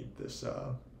actually need this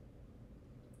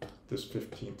this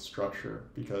 15th structure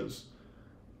because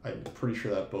I'm pretty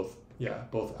sure that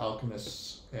both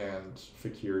alchemists and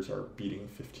fakirs are beating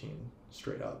 15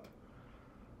 straight up.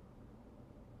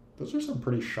 Those are some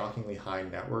pretty shockingly high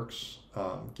networks,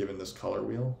 given this color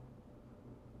wheel.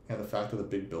 And the fact that the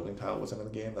big building tile wasn't in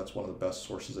the game, that's one of the best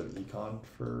sources of econ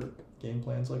for game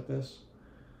plans like this.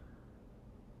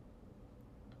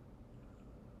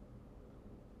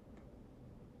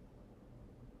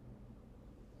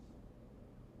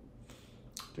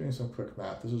 Doing some quick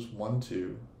math, this is 1,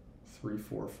 2, 3,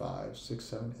 4, 5, 6,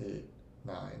 7, 8,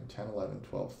 9, 10, 11,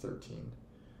 12, 13.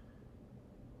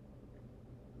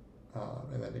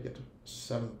 And then to get to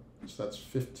 7, so that's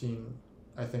 15,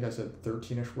 I think I said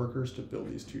 13-ish workers to build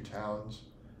these 2 towns.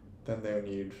 Then they'll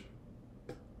need,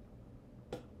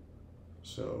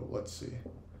 so let's see.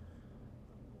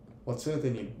 Let's say that they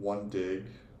need 1 dig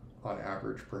on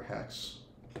average per hex,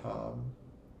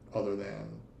 other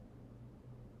than,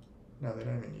 no, they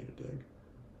don't even need a dig.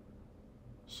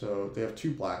 So they have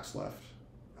 2 blacks left,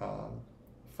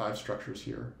 5 structures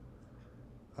here.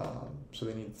 So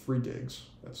they need 3 digs,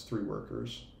 that's 3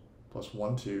 workers, plus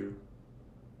 1, 2,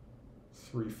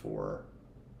 3, 4,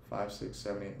 5, 6,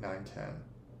 7, 8, 9, 10,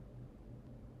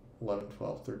 11,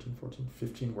 12, 13, 14,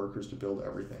 15 workers to build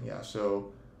everything. Yeah,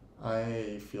 so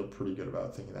I feel pretty good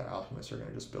about thinking that alchemists are going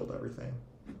to just build everything.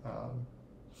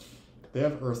 They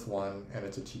have Earth 1 and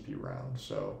it's a TP round,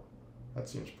 so that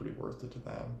seems pretty worth it to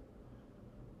them.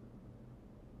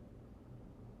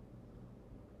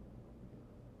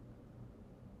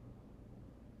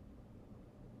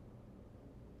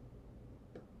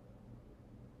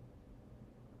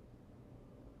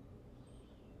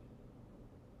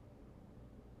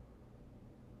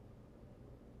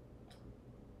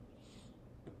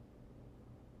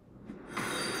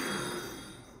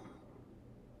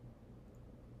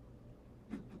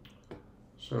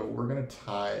 So we're going to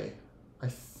tie, I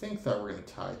think that we're going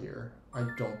to tie here. I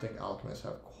don't think alchemists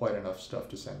have quite enough stuff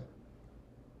to send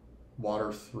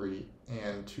water 3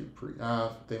 and 2 priests.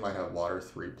 They might have water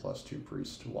 3 plus 2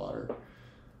 priests to water.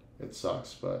 It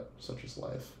sucks, but such is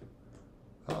life.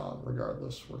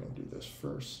 Regardless, we're going to do this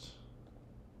first.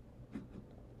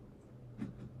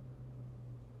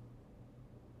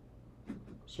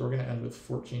 So we're going to end with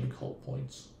 14 cult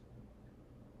points.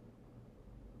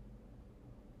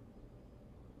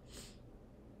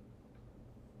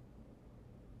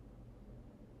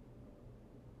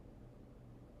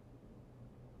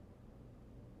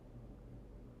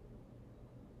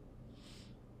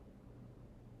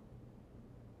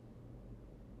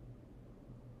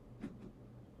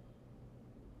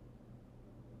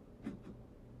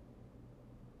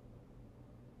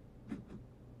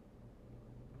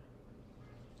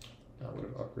 I would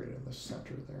have upgraded in the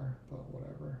center there, but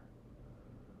whatever.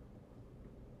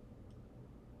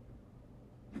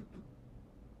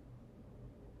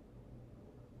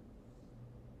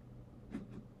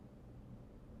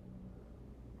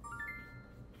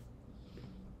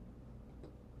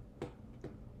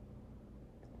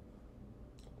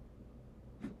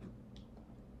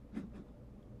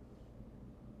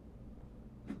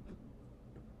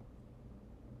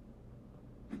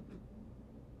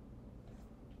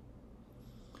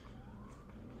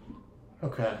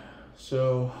 Okay,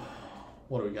 so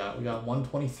what do we got? We got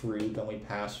 123, then we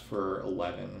pass for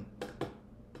 11.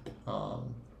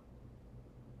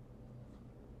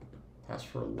 Pass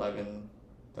for 11,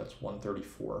 that's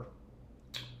 134.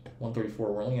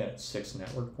 134, we're only at 6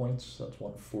 network points, so that's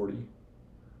 140.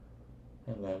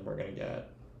 And then we're gonna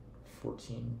get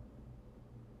 14,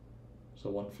 so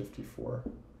 154.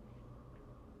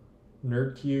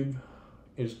 Nerd Cube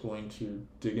is going to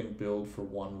dig and build for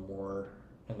 1 more,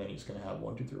 and then he's going to have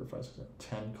 1, 2, 3, 4, 5, 6, 7,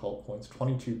 10 cult points,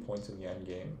 22 points in the end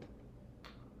game,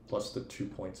 plus the 2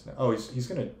 points now. Oh, he's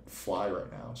going to fly right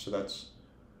now, so that's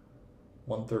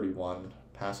 131,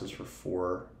 passes for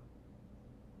 4,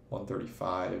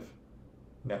 135,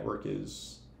 network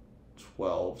is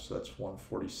 12, so that's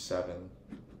 147.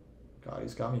 God,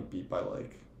 he's got me beat by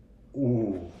like,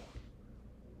 ooh,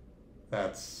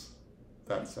 that's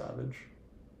savage.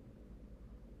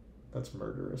 That's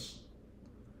murderous.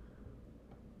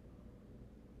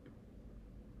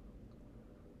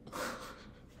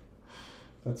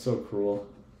 That's so cruel.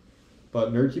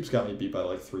 But Nerdkeep's got me beat by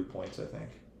like 3 points, I think.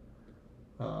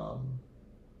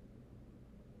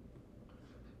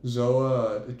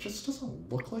 Zoa, it just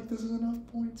doesn't look like this is enough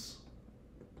points.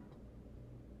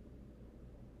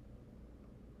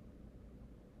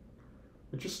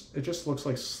 It just looks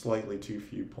like slightly too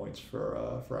few points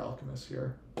for alchemists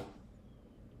here.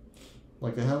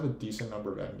 Like, they have a decent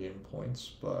number of endgame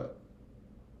points, but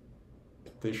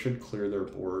they should clear their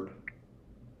board.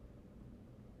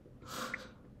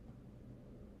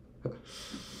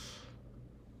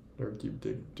 Or keep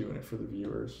doing it for the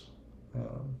viewers.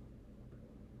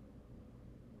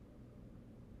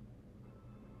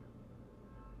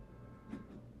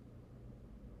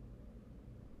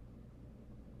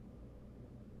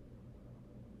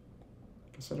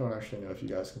 Guess I don't actually know if you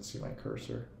guys can see my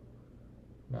cursor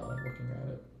now that I'm looking at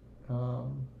it.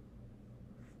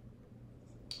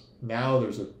 Now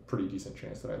there's a pretty decent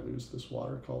chance that I lose this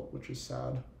water cult, which is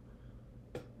sad.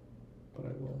 But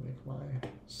I will make my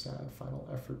sad final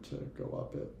effort to go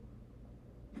up it.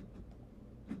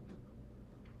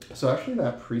 So actually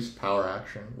that priest power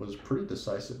action was pretty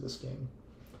decisive this game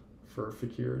for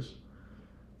fakirs.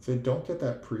 If they don't get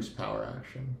that priest power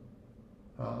action,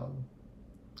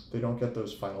 they don't get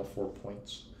those final 4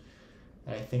 points.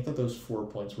 And I think that those 4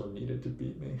 points were needed to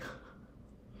beat me.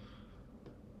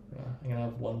 Yeah, I'm gonna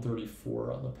have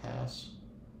 134 on the pass.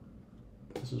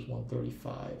 This is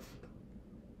 135.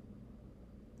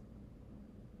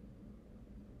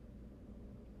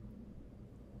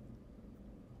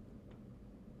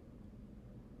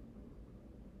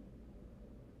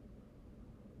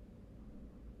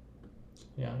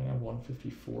 Yeah, I'm gonna have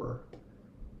 154.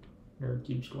 Nerd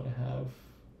Cube's going to have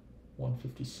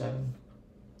 157.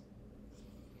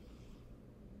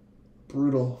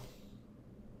 Brutal.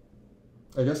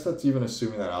 I guess that's even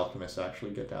assuming that alchemists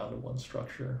actually get down to one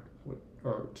structure,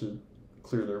 or to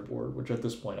clear their board, which at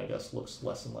this point I guess looks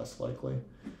less and less likely.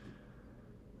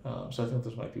 So I think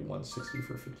this might be 160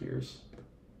 for fakirs.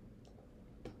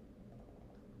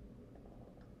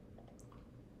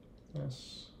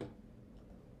 Yes.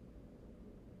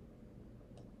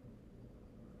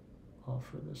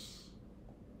 Offer this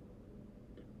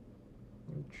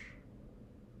reach.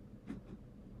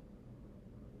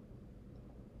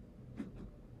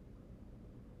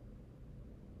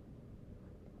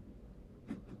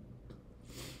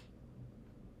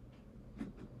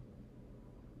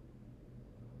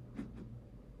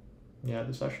 Yeah,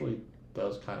 this actually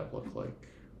does kind of look like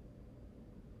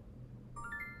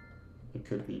it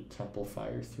could be Temple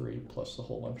Fire 3 plus a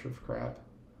whole bunch of crap.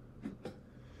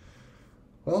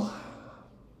 Well,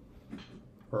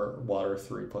 or Water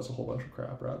 3 plus a whole bunch of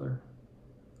crap, rather.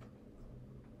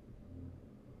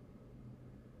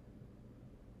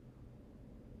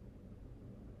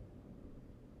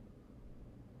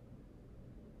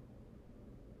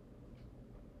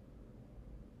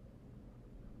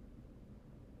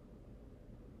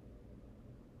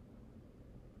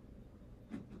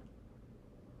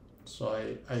 So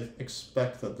I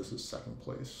expect that this is second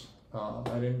place. I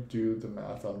didn't do the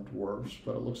math on dwarves,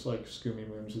 but it looks like Scoomy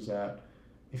Mooms is at,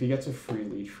 if he gets a free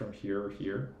leech from here or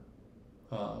here,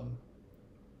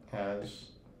 as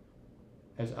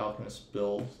alchemists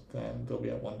build, then they'll be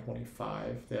at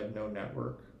 125. They have no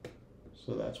network,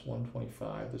 so that's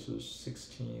 125. This is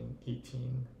 16,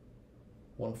 18,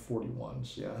 141.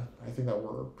 So yeah, I think that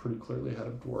we're pretty clearly ahead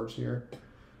of dwarves here.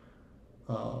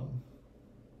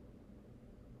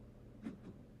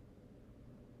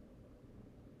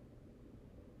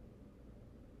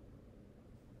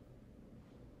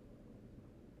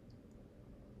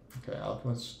 Okay,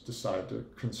 alchemists decide to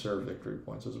conserve victory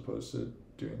points as opposed to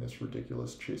doing this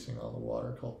ridiculous chasing on the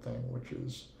water cult thing, which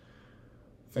is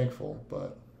thankful,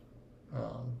 but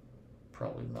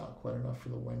probably not quite enough for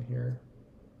the win here.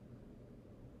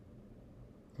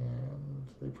 And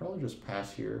they probably just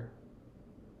pass here.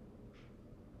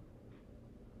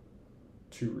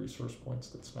 2 resource points,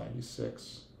 that's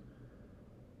 96.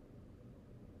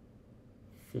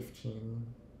 15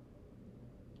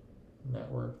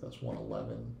 network, that's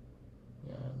 111.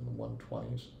 Yeah, in the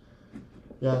 120s.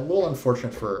 Yeah, a little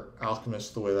unfortunate for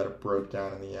alchemists the way that it broke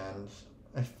down in the end.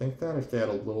 I think that if they had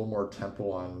a little more tempo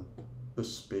on the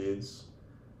spades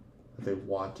that they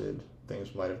wanted,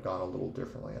 things might have gone a little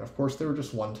differently. And of course, they were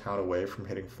just 1 town away from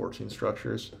hitting 14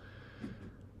 structures.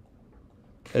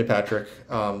 Hey Patrick,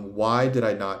 why did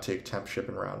I not take temp ship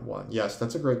in round 1? Yes,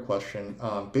 that's a great question.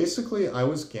 Basically, I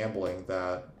was gambling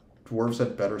that dwarves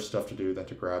had better stuff to do than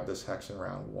to grab this hex in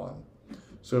round 1.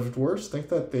 So if dwarves think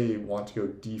that they want to go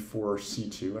d4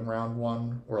 c2 in round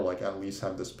 1, or like at least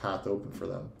have this path open for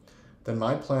them, then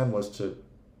my plan was to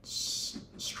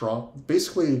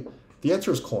basically the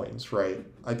answer is coins, right?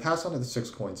 I pass on to the 6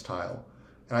 coins tile,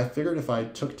 and I figured if I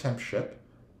took temp ship,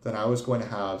 then I was going to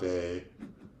have a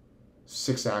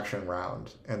 6 action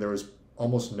round, and there was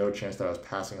almost no chance that I was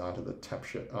passing on to the temp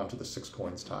ship onto the 6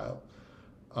 coins tile.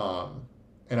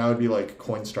 And I would be like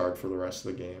coin starved for the rest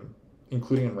of the game,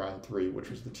 including in round 3, which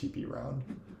was the TP round.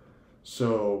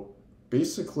 So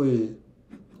basically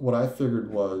what I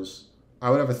figured was I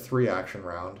would have a 3 action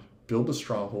round, build a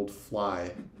stronghold,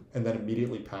 fly, and then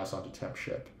immediately pass on to temp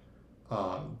ship.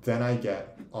 Then I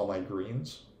get all my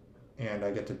greens, and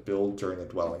I get to build during the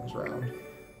dwellings round.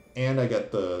 And I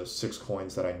get the 6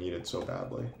 coins that I needed so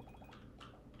badly.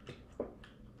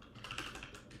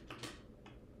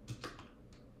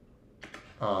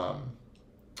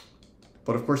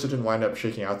 But of course it didn't wind up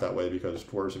shaking out that way because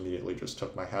dwarves immediately just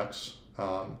took my hex.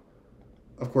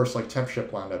 Of course, like temp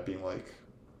ship wound up being like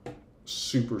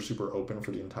super open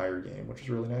for the entire game, which is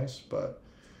really nice. But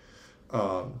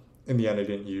in the end, I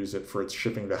didn't use it for its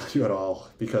shipping value at all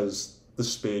because the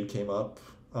spade came up.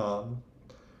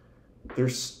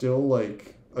 There's still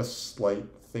like a slight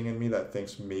thing in me that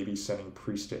thinks maybe sending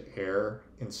priest to air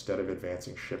instead of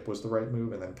advancing ship was the right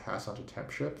move, and then pass on to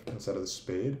temp ship instead of the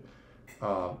spade.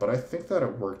 But I think that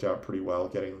it worked out pretty well,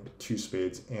 getting 2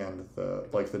 spades and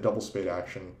the double spade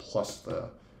action plus the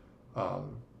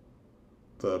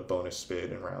bonus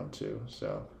spade in round 2.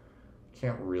 So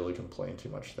can't really complain too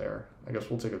much there. I guess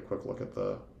we'll take a quick look at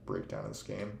the breakdown of this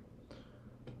game.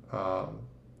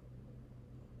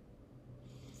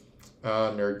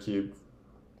 Nerd Cube,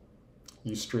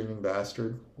 you streaming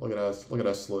bastard! Look at us! Look at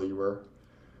how slow you were.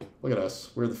 Look at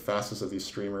us. We're the fastest of these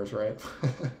streamers, right?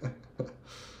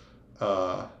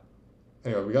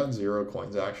 Anyway, we got 0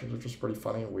 coins actions, which was pretty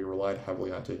funny. We relied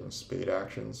heavily on taking spade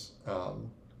actions.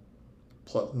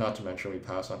 Not to mention we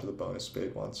passed on to the bonus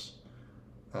spade once.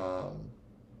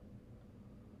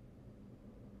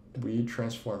 We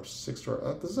transformed 6 to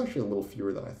our... this is actually a little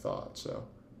fewer than I thought, so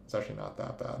it's actually not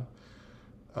that bad.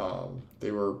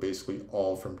 They were basically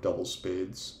all from double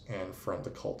spades and from the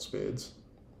cult spades.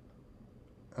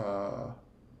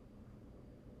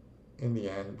 In the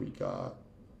end, we got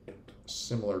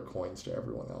similar coins to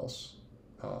everyone else.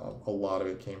 A lot of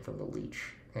it came from the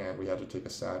leech, and we had to take a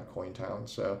sad coin town,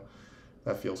 so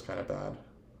that feels kind of bad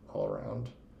all around.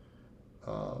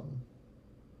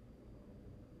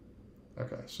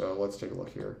 Okay, so let's take a look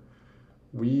here.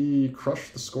 We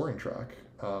crushed the scoring track.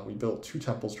 We built 2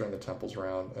 temples during the temples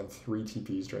round and 3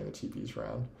 TPs during the TPs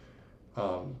round,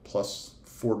 plus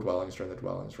 4 dwellings during the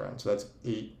dwellings round. So that's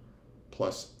 8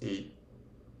 plus 8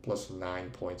 plus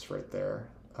 9 points right there,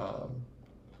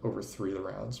 over 3 of the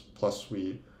rounds. Plus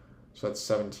so that's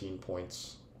 17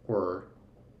 points, or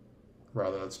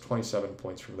rather that's 27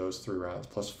 points from those 3 rounds,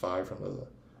 plus 5 from the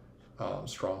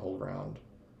stronghold round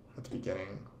at the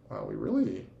beginning. Wow,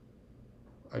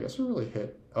 I guess we really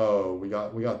hit. Oh, we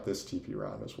got this TP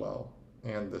round as well,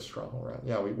 and this stronghold round.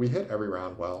 Yeah, we hit every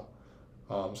round well.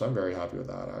 So I'm very happy with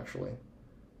that, actually.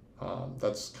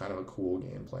 That's kind of a cool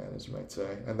game plan, as you might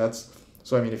say. And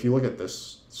so I mean, if you look at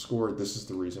this score, this is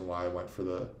the reason why I went for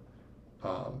the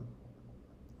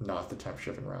not the temp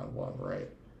ship in round 1, right?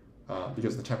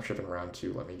 Because the temp ship in round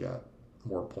 2 let me get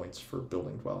more points for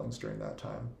building dwellings during that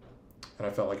time. And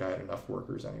I felt like I had enough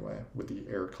workers anyway with the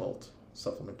air cult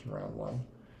supplement in round 1.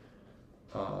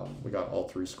 We got all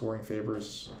 3 scoring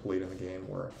favors late in the game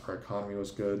where our economy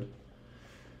was good.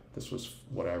 This was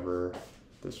whatever.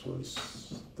 This was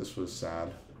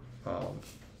sad. I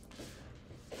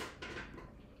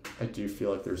do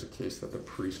feel like there's a case that the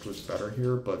priest was better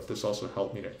here, but this also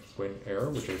helped me to win air,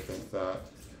 which I think that,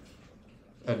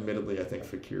 admittedly, I think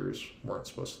fakirs weren't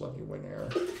supposed to let me win air.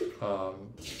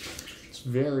 It's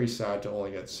very sad to only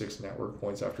get 6 network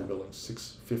points after building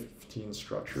 15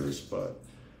 structures, but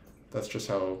that's just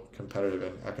how competitive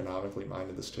and economically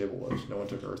minded this table was. No one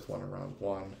took Earth 1 in round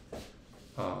 1.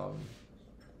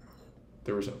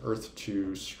 There was an Earth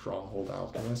 2 stronghold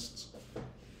alchemists,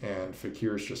 and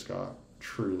fakirs just got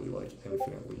truly like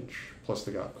infinite leech. Plus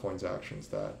they got coins actions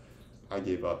that I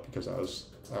gave up because I was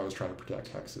trying to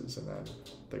protect hexes, and then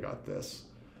they got this.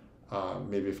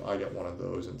 Maybe if I get one of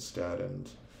those instead, and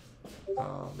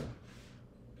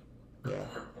yeah,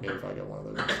 maybe if I get one of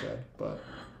those instead. But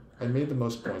I made the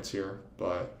most points here,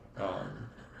 but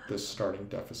this starting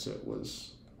deficit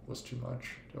was too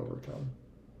much to overcome.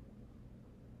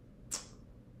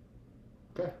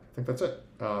 Okay, I think that's it.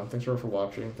 Thanks everyone for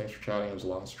watching. Thanks for chatting. It was a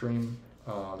long stream.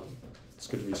 It's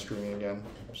good to be streaming again,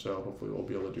 so hopefully we'll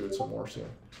be able to do it some more soon.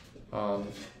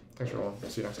 Thanks everyone.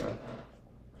 See you next time.